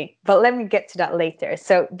city, but let me get to that later.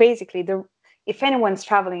 So basically, if anyone's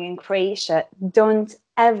traveling in Croatia, don't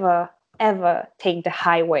ever take the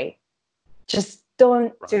highway. Just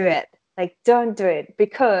don't Right. do it. Like, don't do it,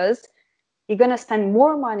 because you're going to spend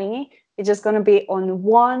more money. You're just going to be on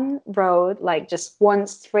one road, like just one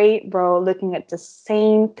straight road, looking at the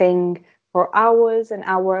same thing for hours and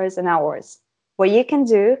hours and hours. What you can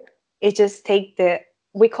do is just take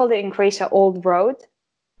we call it in Croatia Old Road,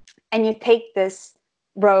 and you take this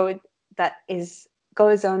road that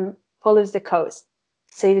follows the coast.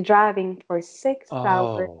 So you're driving for 6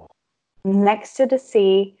 hours Oh, next to the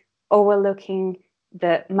sea, overlooking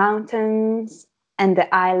the mountains and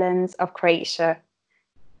the islands of Croatia.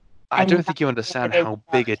 I And don't think you that's what understand it is how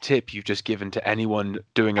about. big a tip you've just given to anyone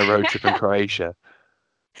doing a road trip in Croatia.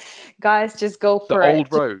 Guys, just go The for it. old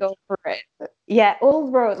Just road. go for it. Yeah,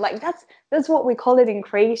 old road. Like, that's what we call it in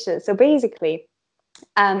Croatia. So basically,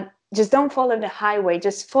 just don't follow the highway.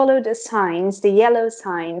 Just follow the signs, the yellow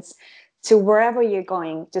signs, to wherever you're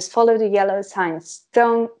going. Just follow the yellow signs.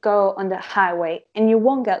 Don't go on the highway, and you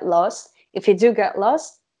won't get lost. If you do get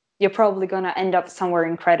lost, you're probably gonna end up somewhere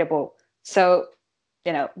incredible. So,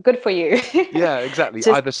 good for you. Yeah, exactly.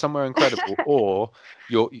 Just Either somewhere incredible or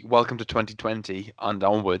you're welcome to 2020 and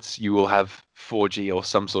onwards. You will have 4G or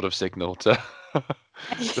some sort of signal to to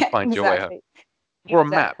yeah, find your way home. exactly. Or a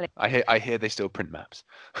map. Exactly. I hear they still print maps.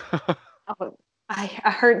 Oh, I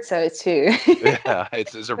heard so too, Yeah,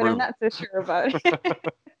 it's a but I'm rumor. not so sure about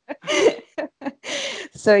it.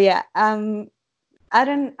 So yeah, I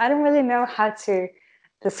don't really know how to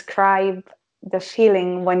describe the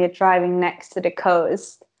feeling when you're driving next to the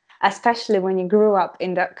coast, especially when you grew up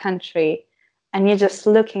in that country and you're just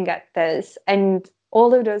looking at this, and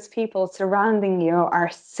all of those people surrounding you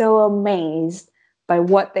are so amazed by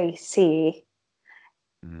what they see.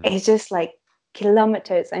 Mm. It's just like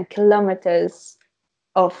kilometers and kilometers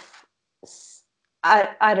of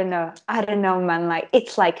I don't know, man. Like,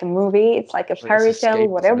 it's like a movie, it's like a It's fairy tale, escapism,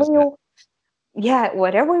 whatever isn't it?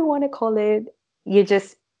 whatever you want to call it. You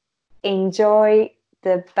just enjoy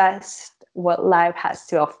the best what life has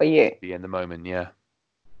to offer you. Be in the moment, yeah.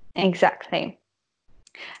 Exactly.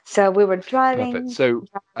 So we were Perfect. driving, So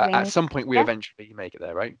at driving. some point we Yeah. eventually make it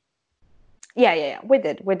there, right? Yeah. We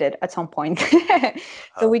did at some point.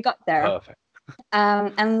 So we got there. Perfect.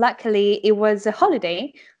 And luckily it was a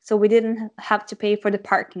holiday, so we didn't have to pay for the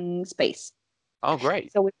parking space. Oh,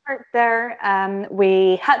 great. So we parked there,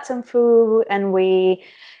 we had some food, and we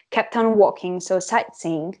kept on walking, so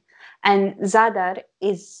sightseeing. And Zadar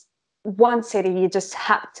is one city you just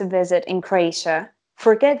have to visit in Croatia.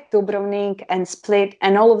 Forget Dubrovnik and Split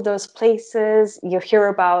and all of those places you hear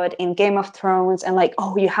about in Game of Thrones, and like,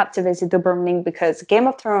 oh, you have to visit Dubrovnik because Game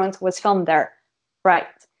of Thrones was filmed there. Right.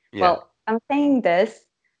 Yeah. Well, I'm saying this,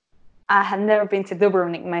 I have never been to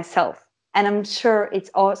Dubrovnik myself, and I'm sure it's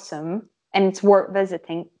awesome and it's worth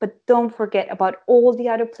visiting. But don't forget about all the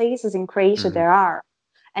other places in Croatia Mhm. there are.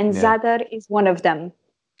 And Yeah. Zadar is one of them.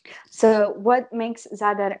 So, what makes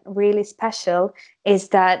Zadar really special is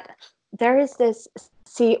that there is this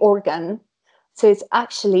sea organ. So, it's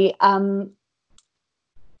actually an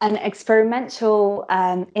experimental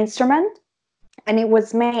instrument, and it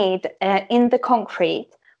was made in the concrete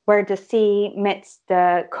where the sea meets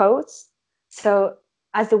the coast. So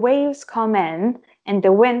as the waves come in and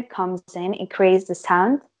the wind comes in, it creates the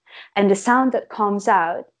sound, and the sound that comes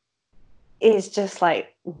out is just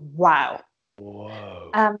like wow.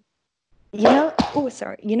 Whoa.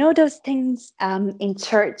 You know those things in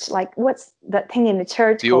church, like what's that thing in the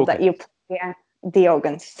church The called that organ. you play? Yeah, the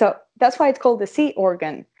organs. So that's why it's called the sea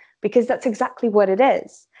organ, because that's exactly what it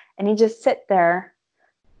is. And you just sit there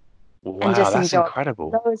and Wow, just that's enjoy.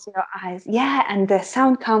 incredible. Close your eyes. Yeah, and the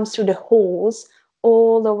sound comes through the holes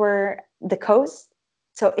all over the coast.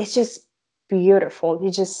 So it's just beautiful. You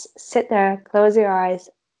just sit there, close your eyes,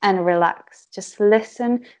 and relax. Just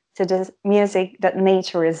listen to the music that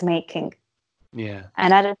nature is making. Yeah.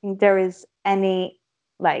 And I don't think there is any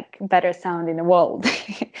like better sound in the world.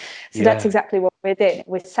 So that's Yeah. exactly what we did.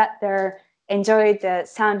 We sat there, enjoyed the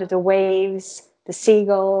sound of the waves, the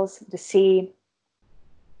seagulls, the sea,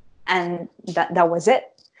 and that was it.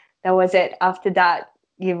 That was it. After that,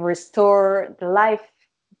 you restore the life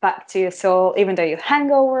back to your soul, even though you're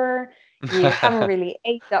hangover, you haven't really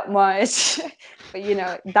ate that much, but you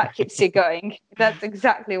know that keeps you going. That's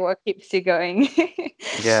exactly what keeps you going.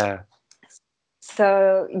 Yeah.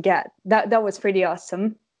 So yeah, that was pretty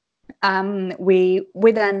awesome. We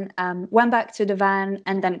then went back to the van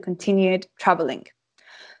and then continued traveling.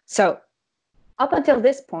 So up until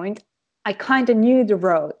this point, I kind of knew the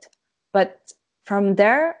road, but from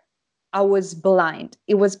there, I was blind.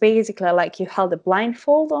 It was basically like you held a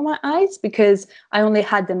blindfold on my eyes because I only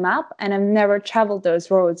had the map and I've never traveled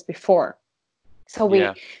those roads before. So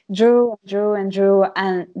Yeah. we drew,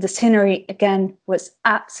 and the scenery again was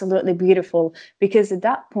absolutely beautiful because at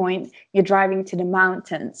that point you're driving to the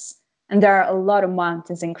mountains, and there are a lot of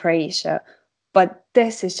mountains in Croatia. But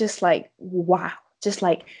this is just like wow, just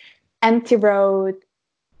like empty road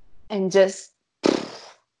and just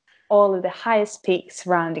all of the highest peaks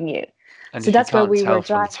surrounding you. And So if you that's where can't we were tell from the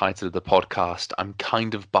driving. title of the podcast, I'm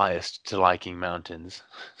kind of biased to liking mountains.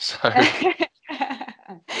 So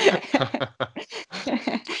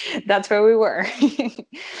That's where we were.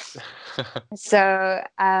 So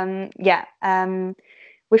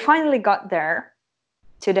we finally got there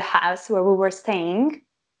to the house where we were staying,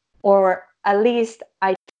 or at least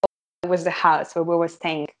I thought it was the house where we were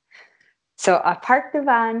staying. So I parked the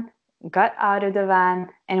van, got out of the van,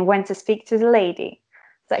 and went to speak to the lady.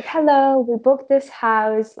 It's like, hello, we booked this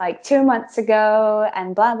house like 2 months ago,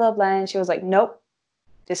 and blah, blah, blah. And she was like, nope,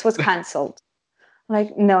 this was canceled. I'm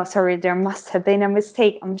like, no, sorry, there must have been a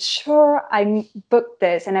mistake. I'm sure I booked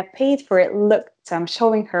this and I paid for it. Look, so I'm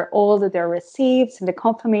showing her all of the receipts and the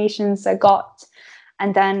confirmations I got.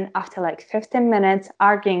 And then after like 15 minutes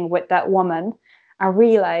arguing with that woman, I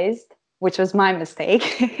realized, which was my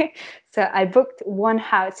mistake. So I booked one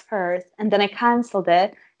house first and then I canceled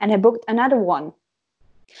it and I booked another one.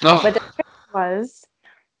 But the oh, trick was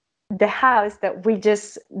the house that we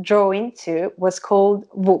just drove into was called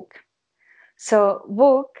Vuk. So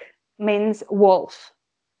Vuk means wolf.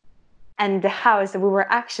 And the house that we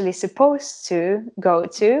were actually supposed to go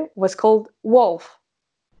to was called Wolf.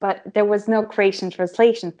 But there was no Croatian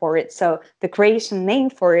translation for it. So the Croatian name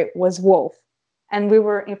for it was Wolf. And we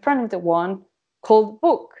were in front of the one called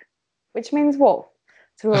Vuk, which means wolf.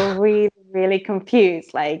 So we were really, really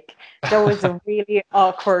confused. Like, that was a really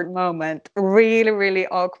awkward moment. Really, really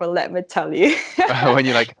awkward, let me tell you. when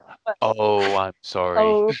you're like, oh, I'm sorry.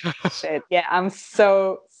 Oh, shit. Yeah, I'm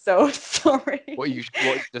so, so sorry. What you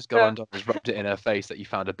just go So, undone is rubbed it in her face that you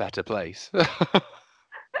found a better place.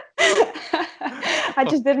 I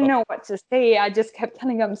just didn't know what to say. I just kept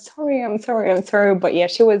telling her, I'm sorry, I'm sorry, I'm sorry. But yeah,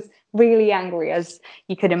 she was really angry, as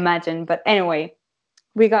you could imagine. But anyway,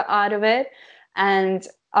 we got out of it. And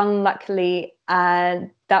unluckily,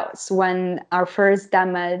 that's when our first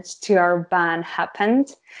damage to our van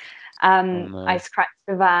happened. Oh, no. I scratched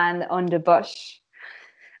the van on the bush,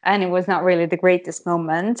 and it was not really the greatest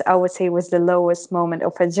moment. I would say it was the lowest moment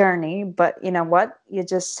of a journey, but you know what? You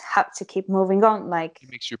just have to keep moving on. Like, It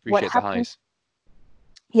makes you what appreciate the happened? highs.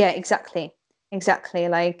 Yeah, exactly. Exactly.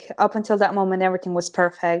 Like, up until that moment, everything was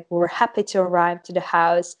perfect. We were happy to arrive to the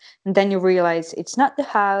house. And then you realize it's not the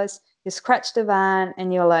house. You scratch the van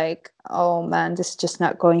and you're like, oh man, this is just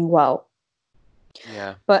not going well.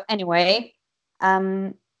 Yeah. But anyway,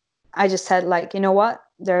 um, I just said, like, you know what?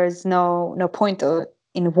 There's no point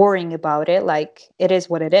in worrying about it. Like, it is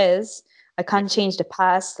what it is. I can't change the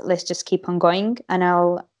past. Let's just keep on going, and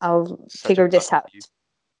I'll Such a figure this classy out. view.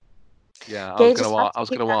 Yeah, Yeah, you just have I to was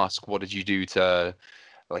keep gonna that. ask, what did you do to,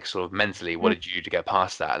 like, sort of mentally, what Mm, did you do to get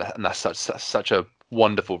past that? And that's such a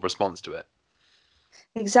wonderful response to it.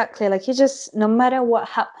 exactly. Like, you just, no matter what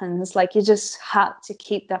happens, like, you just have to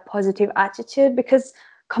keep that positive attitude, because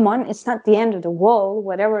come on, it's not the end of the world.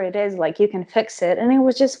 Whatever it is, like, you can fix it. And it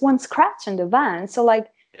was just one scratch in the van. So, like,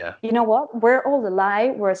 Yeah. you know what? We're all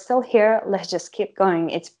alive. We're still here. Let's just keep going.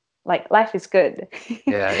 It's like, life is good.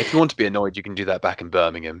 Yeah. If you want to be annoyed, you can do that back in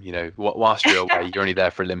Birmingham. Whilst you're away, you're only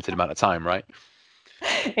there for a limited amount of time, right?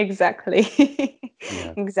 Exactly.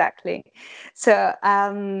 Yeah. Exactly. So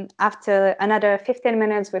after another 15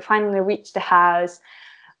 minutes, we finally reached the house,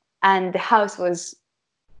 and the house was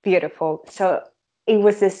beautiful. So it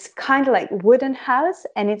was this kind of like wooden house,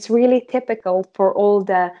 and it's really typical for all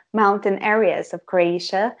the mountain areas of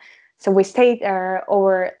Croatia. So we stayed there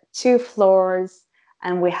over 2 floors,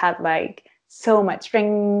 and we had like so much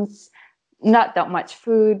drinks, not that much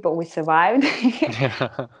food, but we survived.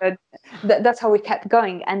 Yeah. But that's how we kept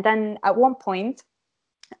going. And then at one point,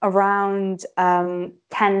 around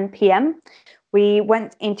 10 p.m., we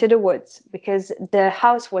went into the woods because the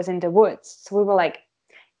house was in the woods. So we were like,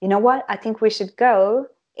 you know what? I think we should go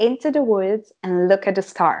into the woods and look at the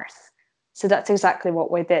stars. So that's exactly what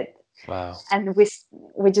we did. Wow. And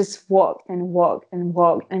we just walked and walked and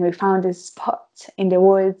walked, and we found this spot in the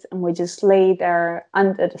woods, and we just lay there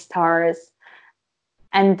under the stars.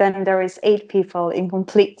 And then there is 8 people in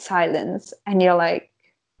complete silence, and you're like,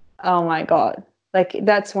 oh my God. Like,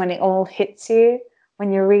 that's when it all hits you,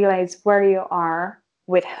 when you realize where you are,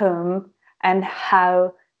 with whom, and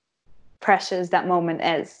how precious that moment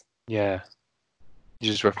is. Yeah.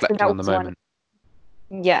 You're just So reflecting that on the was one. moment.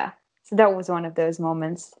 Yeah. So that was one of those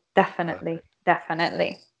moments. Definitely. Perfect.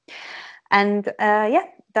 Definitely. And yeah,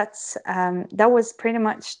 that was pretty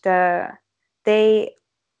much the day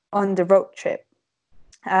on the road trip.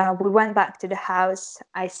 We went back to the house.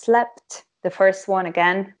 I slept the first one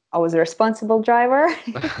again. I was a responsible driver.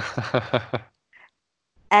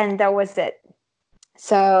 And that was it.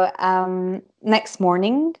 So next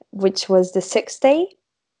morning, which was the sixth day,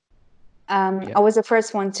 Yeah. I was the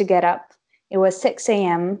first one to get up. It was 6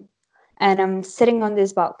 a.m. and I'm sitting on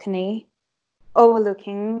this balcony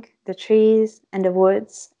overlooking the trees and the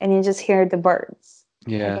woods, and you just hear the birds.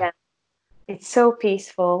 Yeah. Again, it's so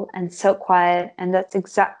peaceful and so quiet, and that's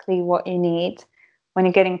exactly what you need when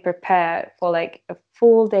you're getting prepared for like a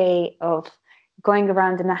full day of going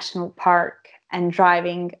around the national park and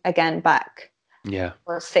driving again back Yeah.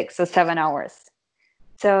 for 6 or 7 hours.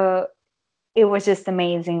 So it was just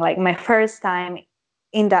amazing. Like, my first time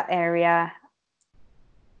in that area,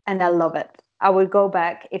 and I love it. I would go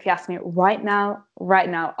back if you ask me right now. Right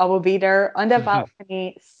now, I will be there on the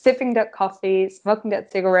balcony, sipping that coffee, smoking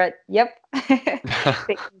that cigarette. Yep,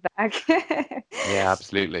 taking back. Yeah,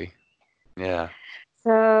 absolutely. Yeah.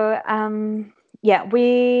 So yeah,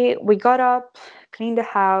 we got up, cleaned the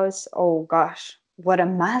house. Oh gosh, what a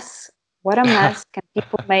mess! What a mess can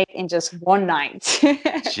people make in just one night?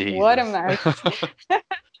 What a Jesus. mess!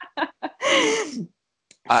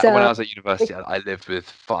 When I So, was at university, I lived with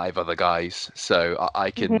 5 other guys, so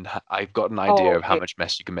mhm. I've got an idea Oh of how dear, much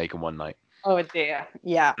mess you can make in one night. oh dear,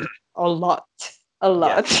 yeah, a lot, a Yeah.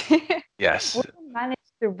 lot. We Yes.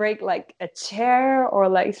 managed to break like a chair or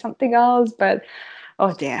like something else, but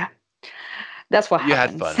oh dear, that's what You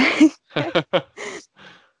had happens. fun.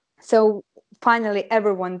 So finally,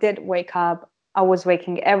 everyone did wake up. I was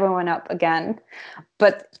waking everyone up again.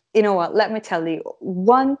 But you know what? Let me tell you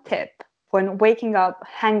one tip when waking up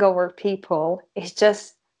hangover people is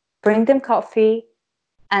just bring them coffee.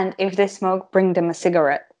 And if they smoke, bring them a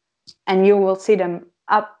cigarette. And you will see them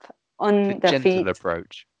up The on their gentle feet.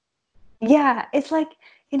 approach. Yeah, it's like,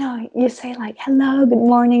 you say like, hello, good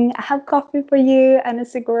morning. I have coffee for you and a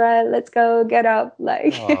cigarette. Let's go, get up.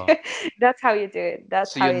 Like, Oh. that's how you do it.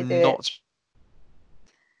 That's So how you're you do it. not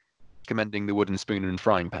recommending the wooden spoon and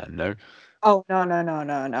frying pan, no? Oh, no, no, no,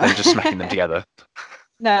 no, no. And just smacking them together.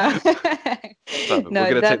 No. Perfect. We're No,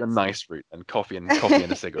 going to take the that's nice route and coffee and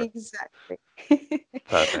a cigarette. exactly.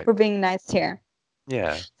 Perfect. We're being nice here.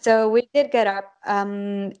 Yeah. So we did get up,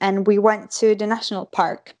 and we went to the national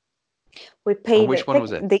park. We And paid which one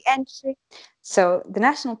was it? the entry. So the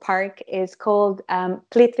national park is called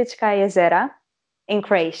Plitvička jezera in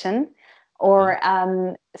Croatian, or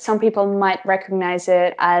some people might recognize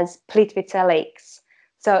it as Plitvice Lakes.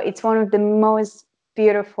 So it's one of the most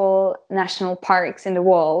beautiful national parks in the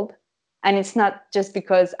world. And it's not just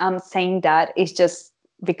because I'm saying that, it's just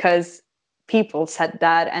because people said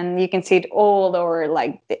that, and you can see it all over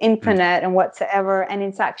like the internet and whatsoever. And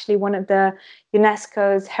it's actually one of the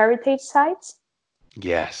UNESCO's heritage sites.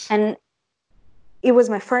 Yes. And it was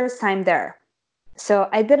my first time there. So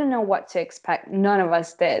I didn't know what to expect. None of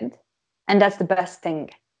us did. And that's the best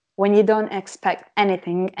thing. When you don't expect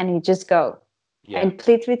anything and you just go. Yeah. And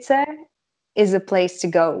Plitvice is a place to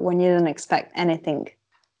go when you don't expect anything.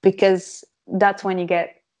 Because that's when you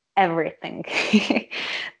get everything.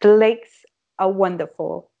 The lakes are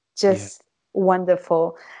wonderful. Just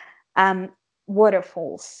wonderful.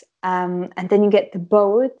 Waterfalls. And then you get the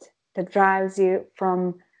boat that drives you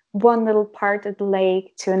from one little part of the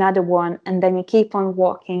lake to another one, and then you keep on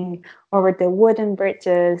walking over the wooden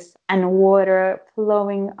bridges and water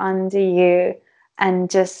flowing under you, and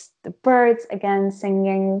just the birds again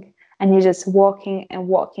singing, and you're just walking and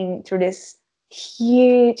walking through this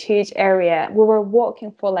huge area. We were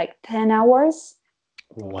walking for like 10 hours.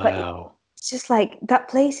 Wow. It's just like that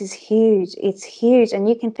place is huge. It's huge, and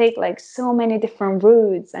you can take like so many different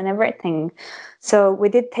routes and everything. So we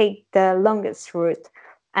did take the longest route,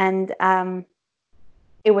 and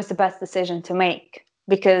it was the best decision to make,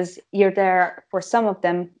 because you're there for some of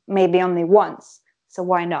them maybe only once. So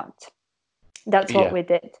why not? That's what we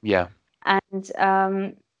did. Yeah. And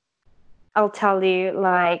I'll tell you,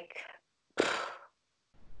 like,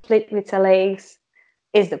 Plitvice Lakes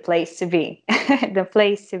is the place to be. The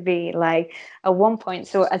place to be. Like, at one point,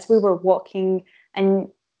 so as we were walking, and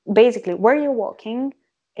basically where you're walking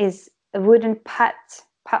is a wooden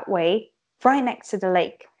pathway right next to the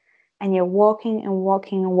lake, and you're walking and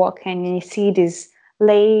walking and walking, and you see these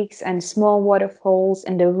lakes and small waterfalls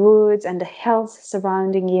and the woods and the hills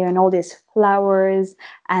surrounding you, and all these flowers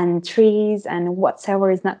and trees and whatsoever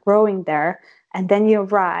is not growing there. And then you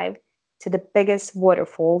arrive to the biggest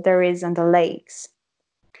waterfall there is on the lakes,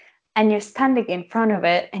 and you're standing in front of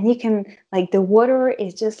it, and you can, like, the water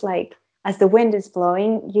is just like, as the wind is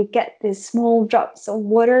blowing, you get these small drops of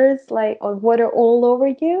water all over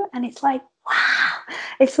you, and it's like, wow.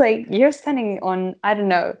 It's like you're standing on, I don't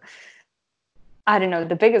know,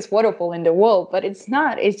 the biggest waterfall in the world, but it's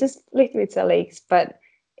not. It's just Plitvice Lakes, but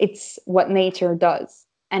it's what nature does,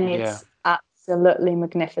 and it's absolutely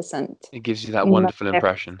magnificent. It gives you that wonderful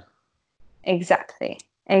impression. Exactly.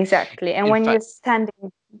 And when you're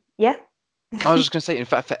standing, I was just going to say, in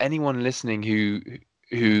fact, for anyone listening who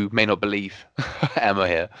may not believe Emma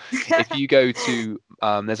here, if you go to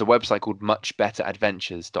there's a website called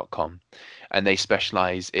muchbetteradventures.com, and they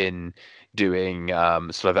specialize in doing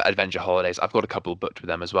sort of adventure holidays. I've got a couple booked with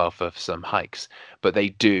them as well for some hikes, but they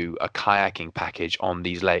do a kayaking package on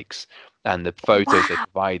these lakes, and the photos they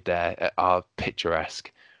provide there are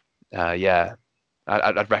picturesque. I'd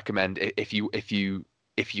recommend, if you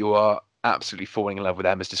are absolutely falling in love with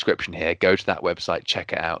Emma's description here, go to that website,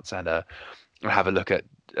 check it out, and have a look at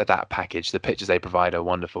that package. The pictures they provide are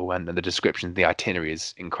wonderful, and the description, the itinerary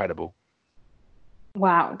is incredible.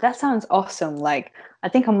 Wow, that sounds awesome. Like, I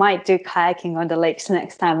think I might do kayaking on the lakes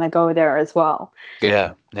next time I go there as well.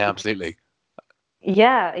 Yeah, absolutely.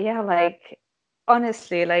 Yeah, like,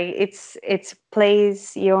 honestly, like, it's a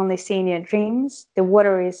place you only see in your dreams. The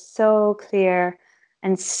water is so clear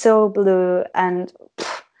and so blue, and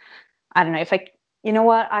I don't know, you know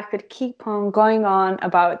what, I could keep on going on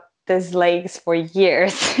about these lakes for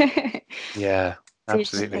years. Yeah,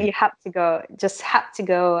 absolutely. You have to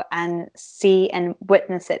go and see and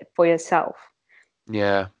witness it for yourself.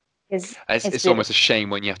 Yeah. It's almost a shame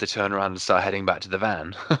when you have to turn around and start heading back to the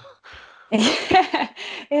van.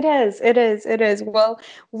 It is. Well,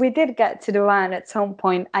 we did get to the van at some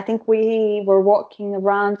point. I think we were walking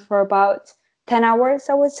around for about 10 hours,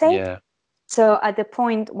 I would say. Yeah. So at the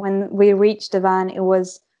point when we reached the van, it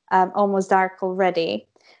was almost dark already,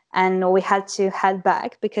 and we had to head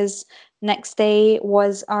back because next day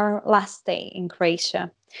was our last day in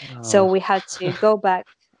Croatia. So we had to go back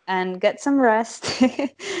and get some rest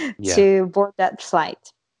to board that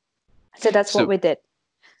flight. So that's what we did.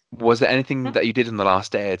 Was there anything that you did on the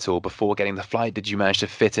last day at all before getting the flight? Did you manage to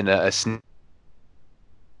fit in a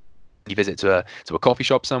You visit to a coffee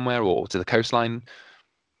shop somewhere or to the coastline?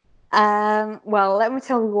 Well, let me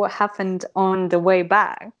tell you what happened on the way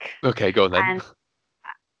back. Okay, go on then. And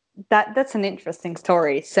that's an interesting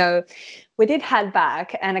story. So we did head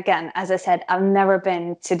back, and again, as I said, I've never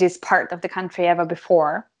been to this part of the country ever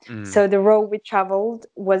before. So the road we traveled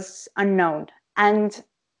was unknown, and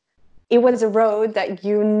it was a road that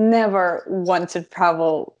you never want to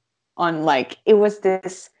travel on. Like, it was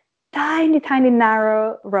this tiny, tiny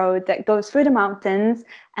narrow road that goes through the mountains,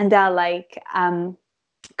 and there are like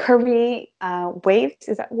curvy waves.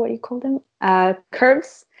 Is that what you call them?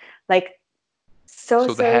 Curves, like Sort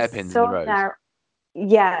of the hairpins in the road. narrow.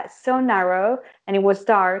 Yeah, so narrow, and it was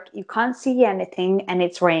dark. You can't see anything, and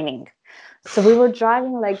it's raining. So we were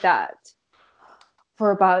driving like that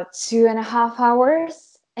for about 2.5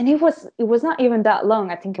 hours, and it was not even that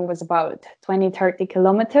long. I think it was about 20-30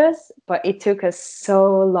 kilometers, but it took us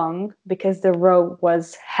so long because the road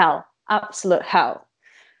was hell, absolute hell.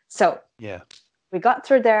 So Yeah. we got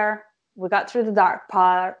through there, we got through the dark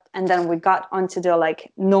part, and then we got onto the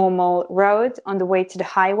like normal road on the way to the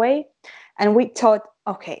highway, and we thought,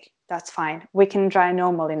 okay, that's fine, we can drive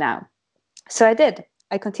normally now. So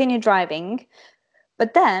I continued driving,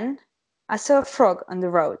 but then I saw a frog on the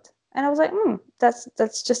road, and I was like,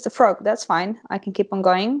 that's just a frog, that's fine, I can keep on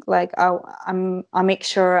going, like I'll make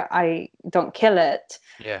sure I don't kill it.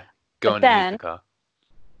 Yeah. Go But underneath then, the car.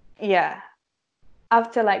 yeah,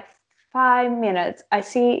 after like 5 minutes, I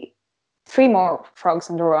see 3 more frogs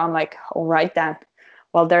on the road. I'm like, all right then.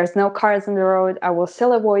 Well, there's no cars on the road. I will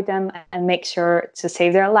still avoid them and make sure to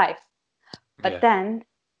save their life. But then,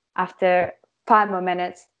 after 5 more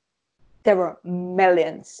minutes, there were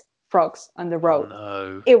millions frogs on the road. Oh,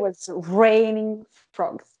 no. It was raining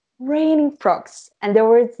frogs, and there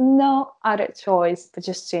was no other choice but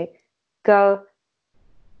just to go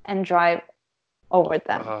and drive over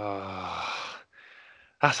them. Oh,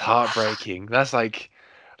 that's heartbreaking. That's like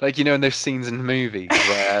in those scenes in movies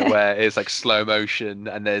where it's like slow motion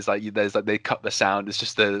and there's like they cut the sound. It's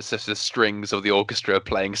just the strings of the orchestra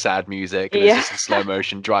playing sad music and it's Yeah. just in slow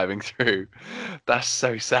motion driving through. That's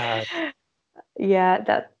so sad.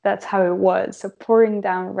 Yeah, that's how it was. So pouring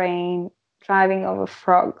down rain, driving over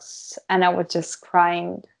frogs, and I was just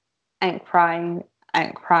crying and crying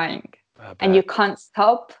and crying. I And you bet. can't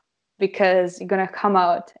stop because you're gonna come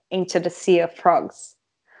out into the sea of frogs.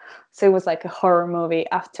 So it was like a horror movie.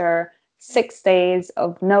 After 6 days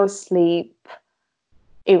of no sleep,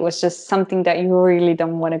 it was just something that you really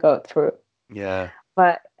don't want to go through. Yeah.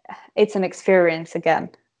 But it's an experience again.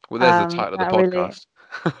 Well, there's the title of the That really, podcast.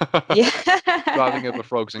 Driving yeah. over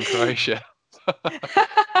frogs in Croatia.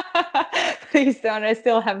 Please don't. I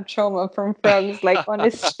still have trauma from frogs. Like,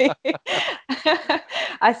 honestly,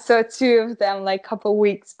 I saw two of them like a couple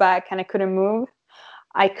weeks back, and I couldn't move.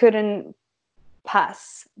 I couldn't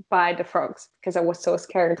pass by the frogs because I was so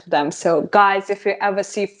scared of them. So, guys, if you ever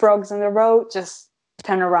see frogs on the road, just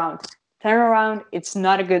turn around. Turn around. It's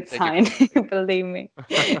not a good Take it sign. Believe me.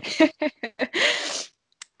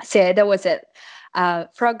 So yeah, that was it.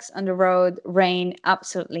 Frogs on the road, rain,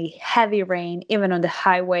 absolutely heavy rain. Even on the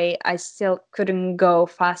highway, I still couldn't go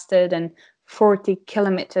faster than 40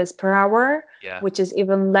 kilometers per hour, Yeah. which is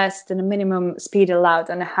even less than the minimum speed allowed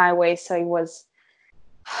on the highway. So it was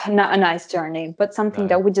not a nice journey, but something No.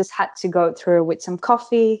 that we just had to go through with some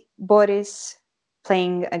coffee, bodies,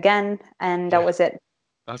 playing again, and that Yeah. was it.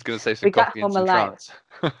 I was going to say some We got coffee and home some alive.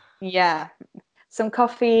 trance. Yeah, some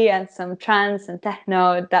coffee and some trance and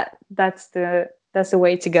techno. That's the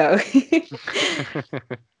way to go.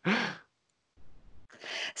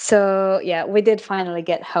 So yeah, we did finally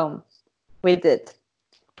get home. We did,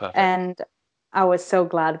 Perfect. and I was so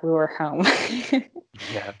glad we were home.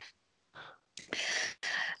 Yeah.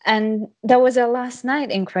 And that was our last night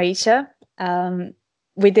in Croatia.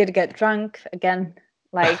 We did get drunk again.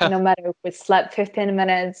 Like, no matter if we slept 15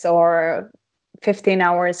 minutes or 15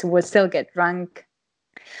 hours, we would still get drunk.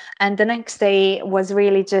 And the next day was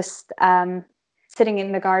really just sitting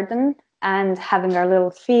in the garden and having our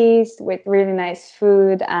little feast with really nice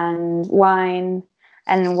food and wine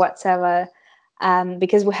and whatsoever.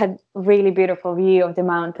 Because we had really beautiful view of the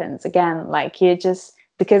mountains again. Like, you just,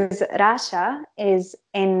 because Rasha is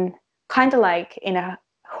in kind of like in a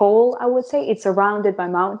hole, I would say. It's surrounded by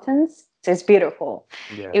mountains, so it's beautiful.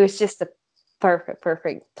 Yeah. It was just a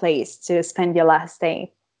perfect place to spend your last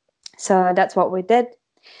day. So that's what we did.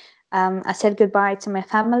 I said goodbye to my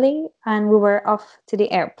family, and we were off to the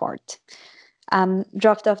airport.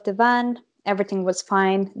 Dropped off the van. Everything was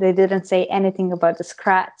fine. They didn't say anything about the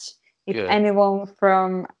scratch. If Good. anyone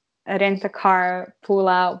from rent a car, pull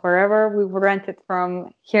out wherever we rented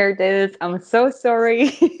from. Here it is. I'm so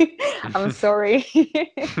sorry. I'm sorry.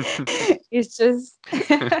 It's just,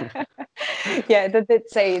 yeah, they did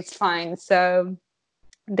say it's fine. So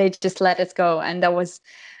they just let us go. And that was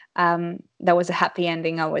a happy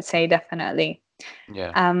ending, I would say, definitely.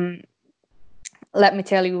 Yeah. Let me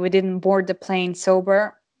tell you, we didn't board the plane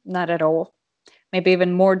sober, not at all. Maybe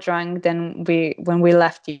even more drunk than when we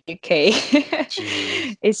left the UK.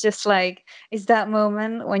 Jeez. It's just like, it's that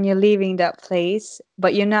moment when you're leaving that place,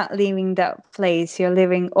 but you're not leaving that place. You're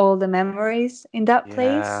leaving all the memories in that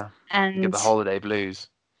place. Yeah. You And get the holiday blues.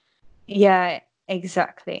 yeah,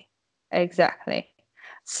 exactly. Exactly.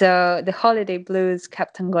 So the holiday blues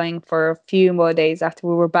kept on going for a few more days after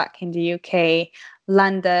we were back in the UK,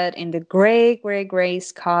 landed in the grey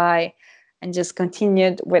sky, and just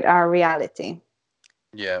continued with our reality.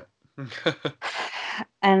 Yeah.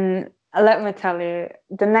 And let me tell you,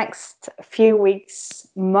 the next few weeks,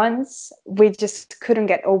 months, we just couldn't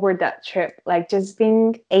get over that trip. Like just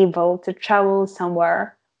being able to travel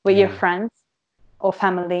somewhere with your friends or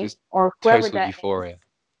family Just or whoever total that euphoria. is.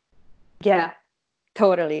 Yeah,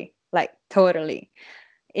 totally. Like totally.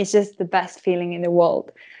 It's just the best feeling in the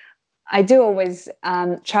world. I do always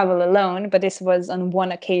travel alone, but this was on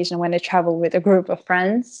one occasion when I traveled with a group of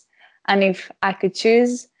friends. And if I could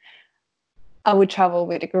choose, I would travel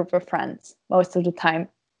with a group of friends most of the time.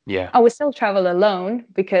 Yeah. I would still travel alone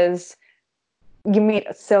because you meet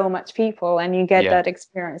so much people and you get that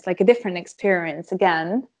experience, like a different experience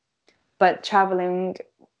again. But traveling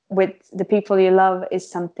with the people you love is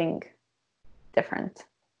something different.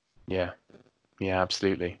 Yeah. Yeah,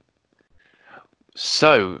 absolutely.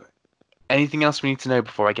 So, anything else we need to know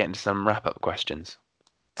before I get into some wrap-up questions?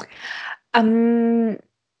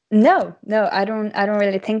 No, I don't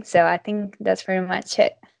really think so. I think that's pretty much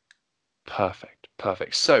it. Perfect.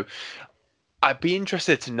 So, I'd be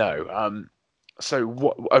interested to know, so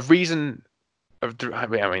what a reason I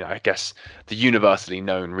mean, I guess the universally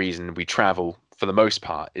known reason we travel for the most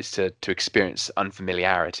part is to experience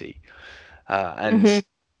unfamiliarity. And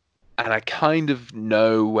I kind of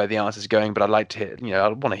know where the answer is going, but I'd like to hear, I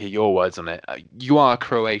want to hear your words on it. You are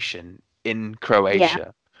Croatian in Yeah.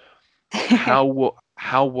 Croatia.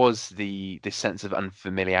 How was the sense of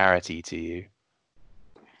unfamiliarity to you?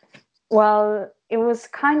 Well, it was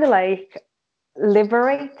kind of like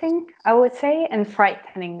liberating, I would say, and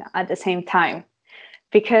frightening at the same time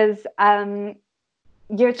because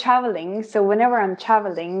you're traveling. So whenever I'm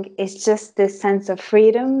traveling, it's just this sense of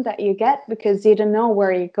freedom that you get because you don't know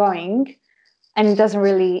where you're going, and it doesn't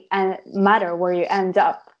really matter where you end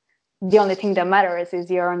up. The only thing that matters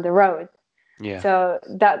is you're on the road. Yeah. So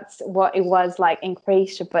that's what it was like in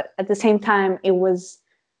Croatia. But at the same time, it was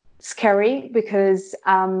scary because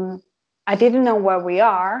I didn't know where we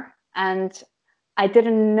are, and I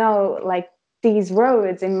didn't know like these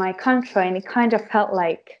roads in my country, and it kind of felt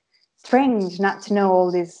like strange not to know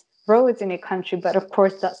all these roads in your country. But of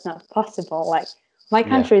course, that's not possible. Like my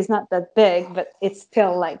country is not that big, but it's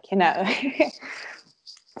still like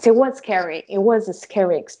So it was scary. It was a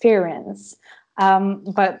scary experience,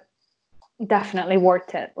 but definitely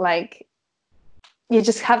worth it. Like you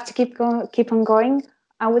just have to keep on going.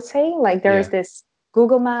 I would say like there's this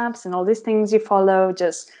Google Maps and all these things you follow.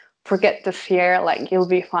 Just forget the fear. Like you'll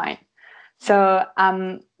be fine. So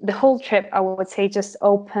the whole trip, I would say, just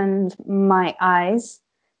opened my eyes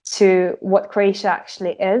to what Croatia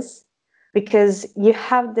actually is, because you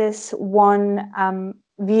have this one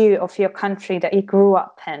view of your country that you grew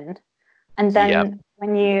up in, and then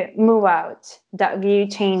when you move out, that view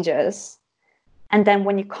changes, and then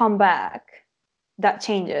when you come back, that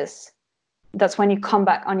changes. That's when you come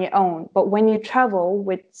back on your own. But when you travel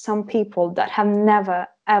with some people that have never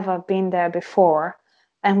ever been there before,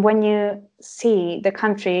 and when you see the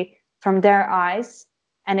country from their eyes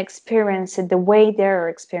and experience it the way they're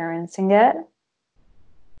experiencing it,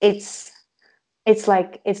 it's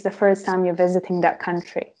like it's the first time you're visiting that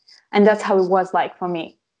country. And that's how it was like for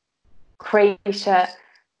me. Croatia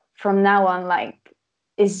from now on, like,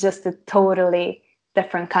 is just a totally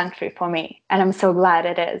different country for me. And I'm so glad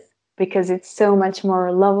it is, because it's so much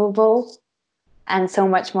more lovable and so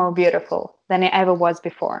much more beautiful than it ever was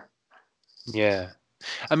before. Yeah.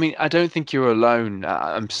 I mean, I don't think you're alone.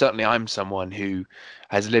 I'm someone who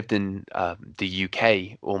has lived in the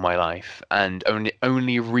UK all my life, and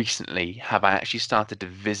only recently have I actually started to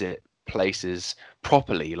visit places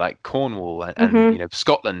properly, like Cornwall and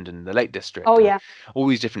Scotland and the Lake District and all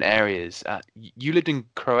these different areas. You lived in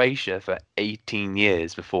Croatia for 18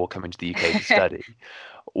 years before coming to the UK to study.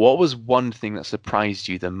 What was one thing that surprised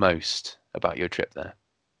you the most about your trip there?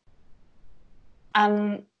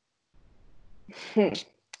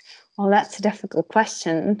 Well, that's a difficult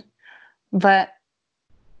question, but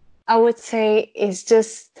I would say it's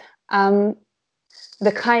just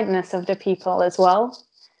the kindness of the people as well.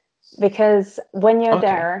 Because when you're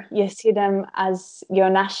there, you see them as your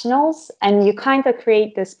nationals, and you kind of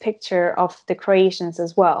create this picture of the Croatians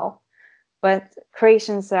as well. But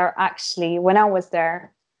Croatians are actually, when I was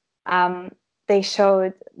there, they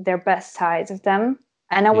showed their best sides of them.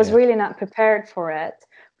 And I was really not prepared for it,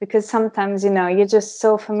 because sometimes, you're just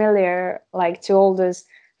so familiar, like, to all those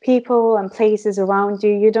people and places around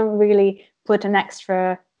you. You don't really put an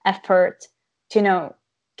extra effort to,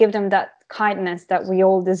 give them that kindness that we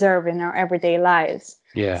all deserve in our everyday lives.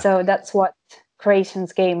 Yeah. So that's what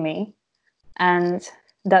Croatians gave me. And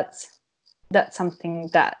that's something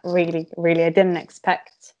that really, really I didn't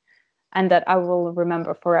expect, and that I will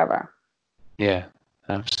remember forever. Yeah,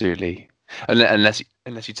 absolutely. Unless you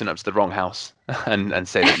turn up to the wrong house and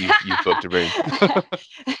say that you've booked a room.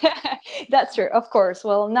 That's true, of course.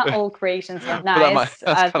 Well, not all Croatians are nice.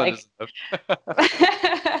 That's kind of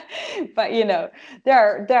but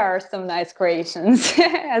there are some nice Croatians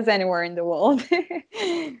as anywhere in the world.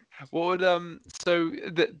 What would so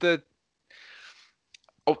the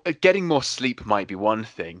getting more sleep might be one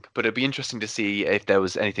thing, but it'd be interesting to see if there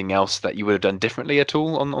was anything else that you would have done differently at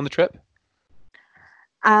all on the trip.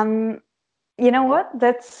 You know what?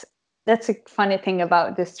 That's a funny thing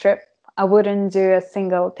about this trip. I wouldn't do a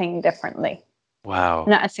single thing differently. Wow.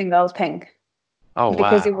 Not a single thing. Oh,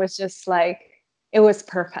 because wow. It was just like, it was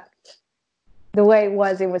perfect. The way it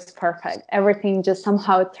was perfect. Everything just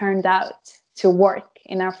somehow turned out to work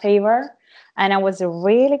in our favor. And I was a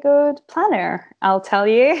really good planner, I'll tell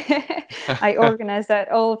you. I organized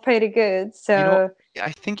that all pretty good. So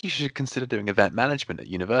I think you should consider doing event management at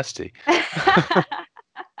university.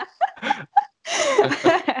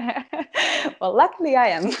 Well, luckily I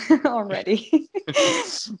am already.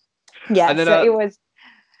 Yeah, then, so it was.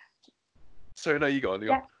 Sorry, no, you go on.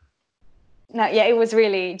 No, yeah, it was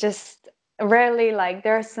really just rarely, like,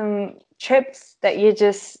 there are some trips that you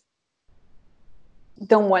just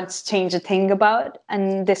don't want to change a thing about,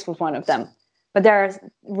 and this was one of them. But they're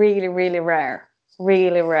really, really rare.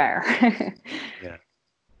 Really rare. Yeah.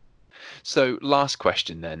 So, last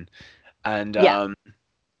question then. And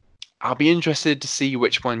I'll be interested to see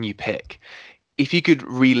which one you pick. If you could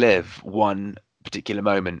relive one particular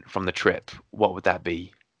moment from the trip, what would that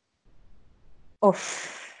be?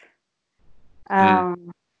 Oof.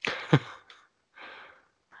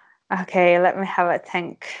 Okay, let me have a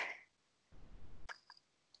think.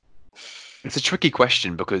 It's a tricky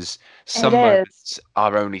question because some moments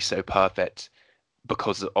are only so perfect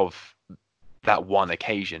because of that one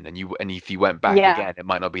occasion, and if you went back again, it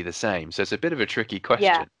might not be the same. So it's a bit of a tricky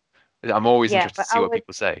question. Yeah. I'm always interested to see what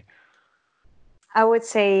people say. I would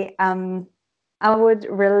say I would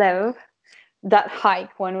relive that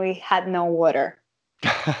hike when we had no water.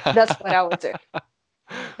 That's what I would do.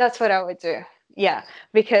 That's what I would do. Yeah,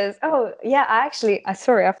 because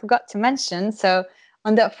sorry, I forgot to mention. So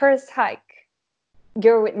on that first hike,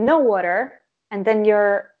 you're with no water, and then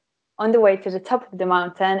you're on the way to the top of the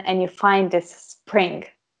mountain, and you find this spring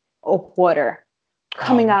of water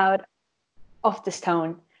coming out of the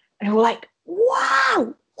stone, and we're like,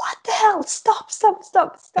 wow, what the hell? Stop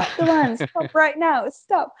the run, stop right now,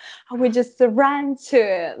 stop. And we just ran to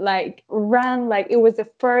it, like it was the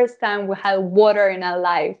first time we had water in our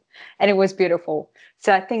life, and it was beautiful.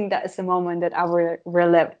 So I think that's the moment that I will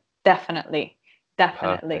relive. Definitely.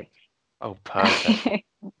 Perfect. Oh, perfect.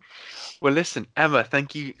 Well, listen, Emma,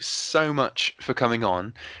 thank you so much for coming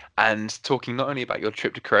on and talking not only about your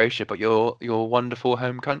trip to Croatia, but your wonderful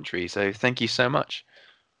home country. So thank you so much.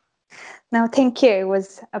 No, thank you. It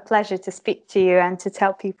was a pleasure to speak to you and to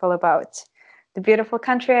tell people about the beautiful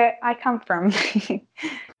country I come from.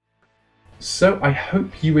 So I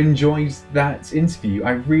hope you enjoyed that interview.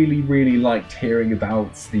 I really, really liked hearing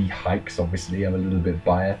about the hikes. Obviously, I'm a little bit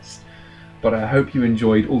biased, but I hope you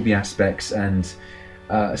enjoyed all the aspects, and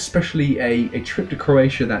especially a trip to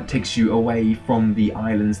Croatia that takes you away from the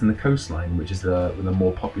islands and the coastline, which is the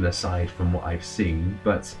more popular side from what I've seen.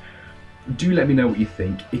 But do let me know what you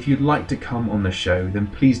think. If you'd like to come on the show, then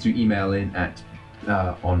please do email in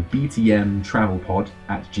on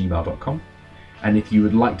btmtravelpod@gmail.com. And if you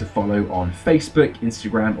would like to follow on Facebook,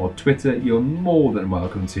 Instagram or Twitter, you're more than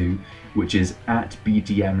welcome to, which is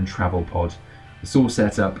 @btmtravelpod. It's all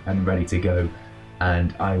set up and ready to go,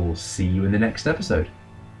 and I will see you in the next episode.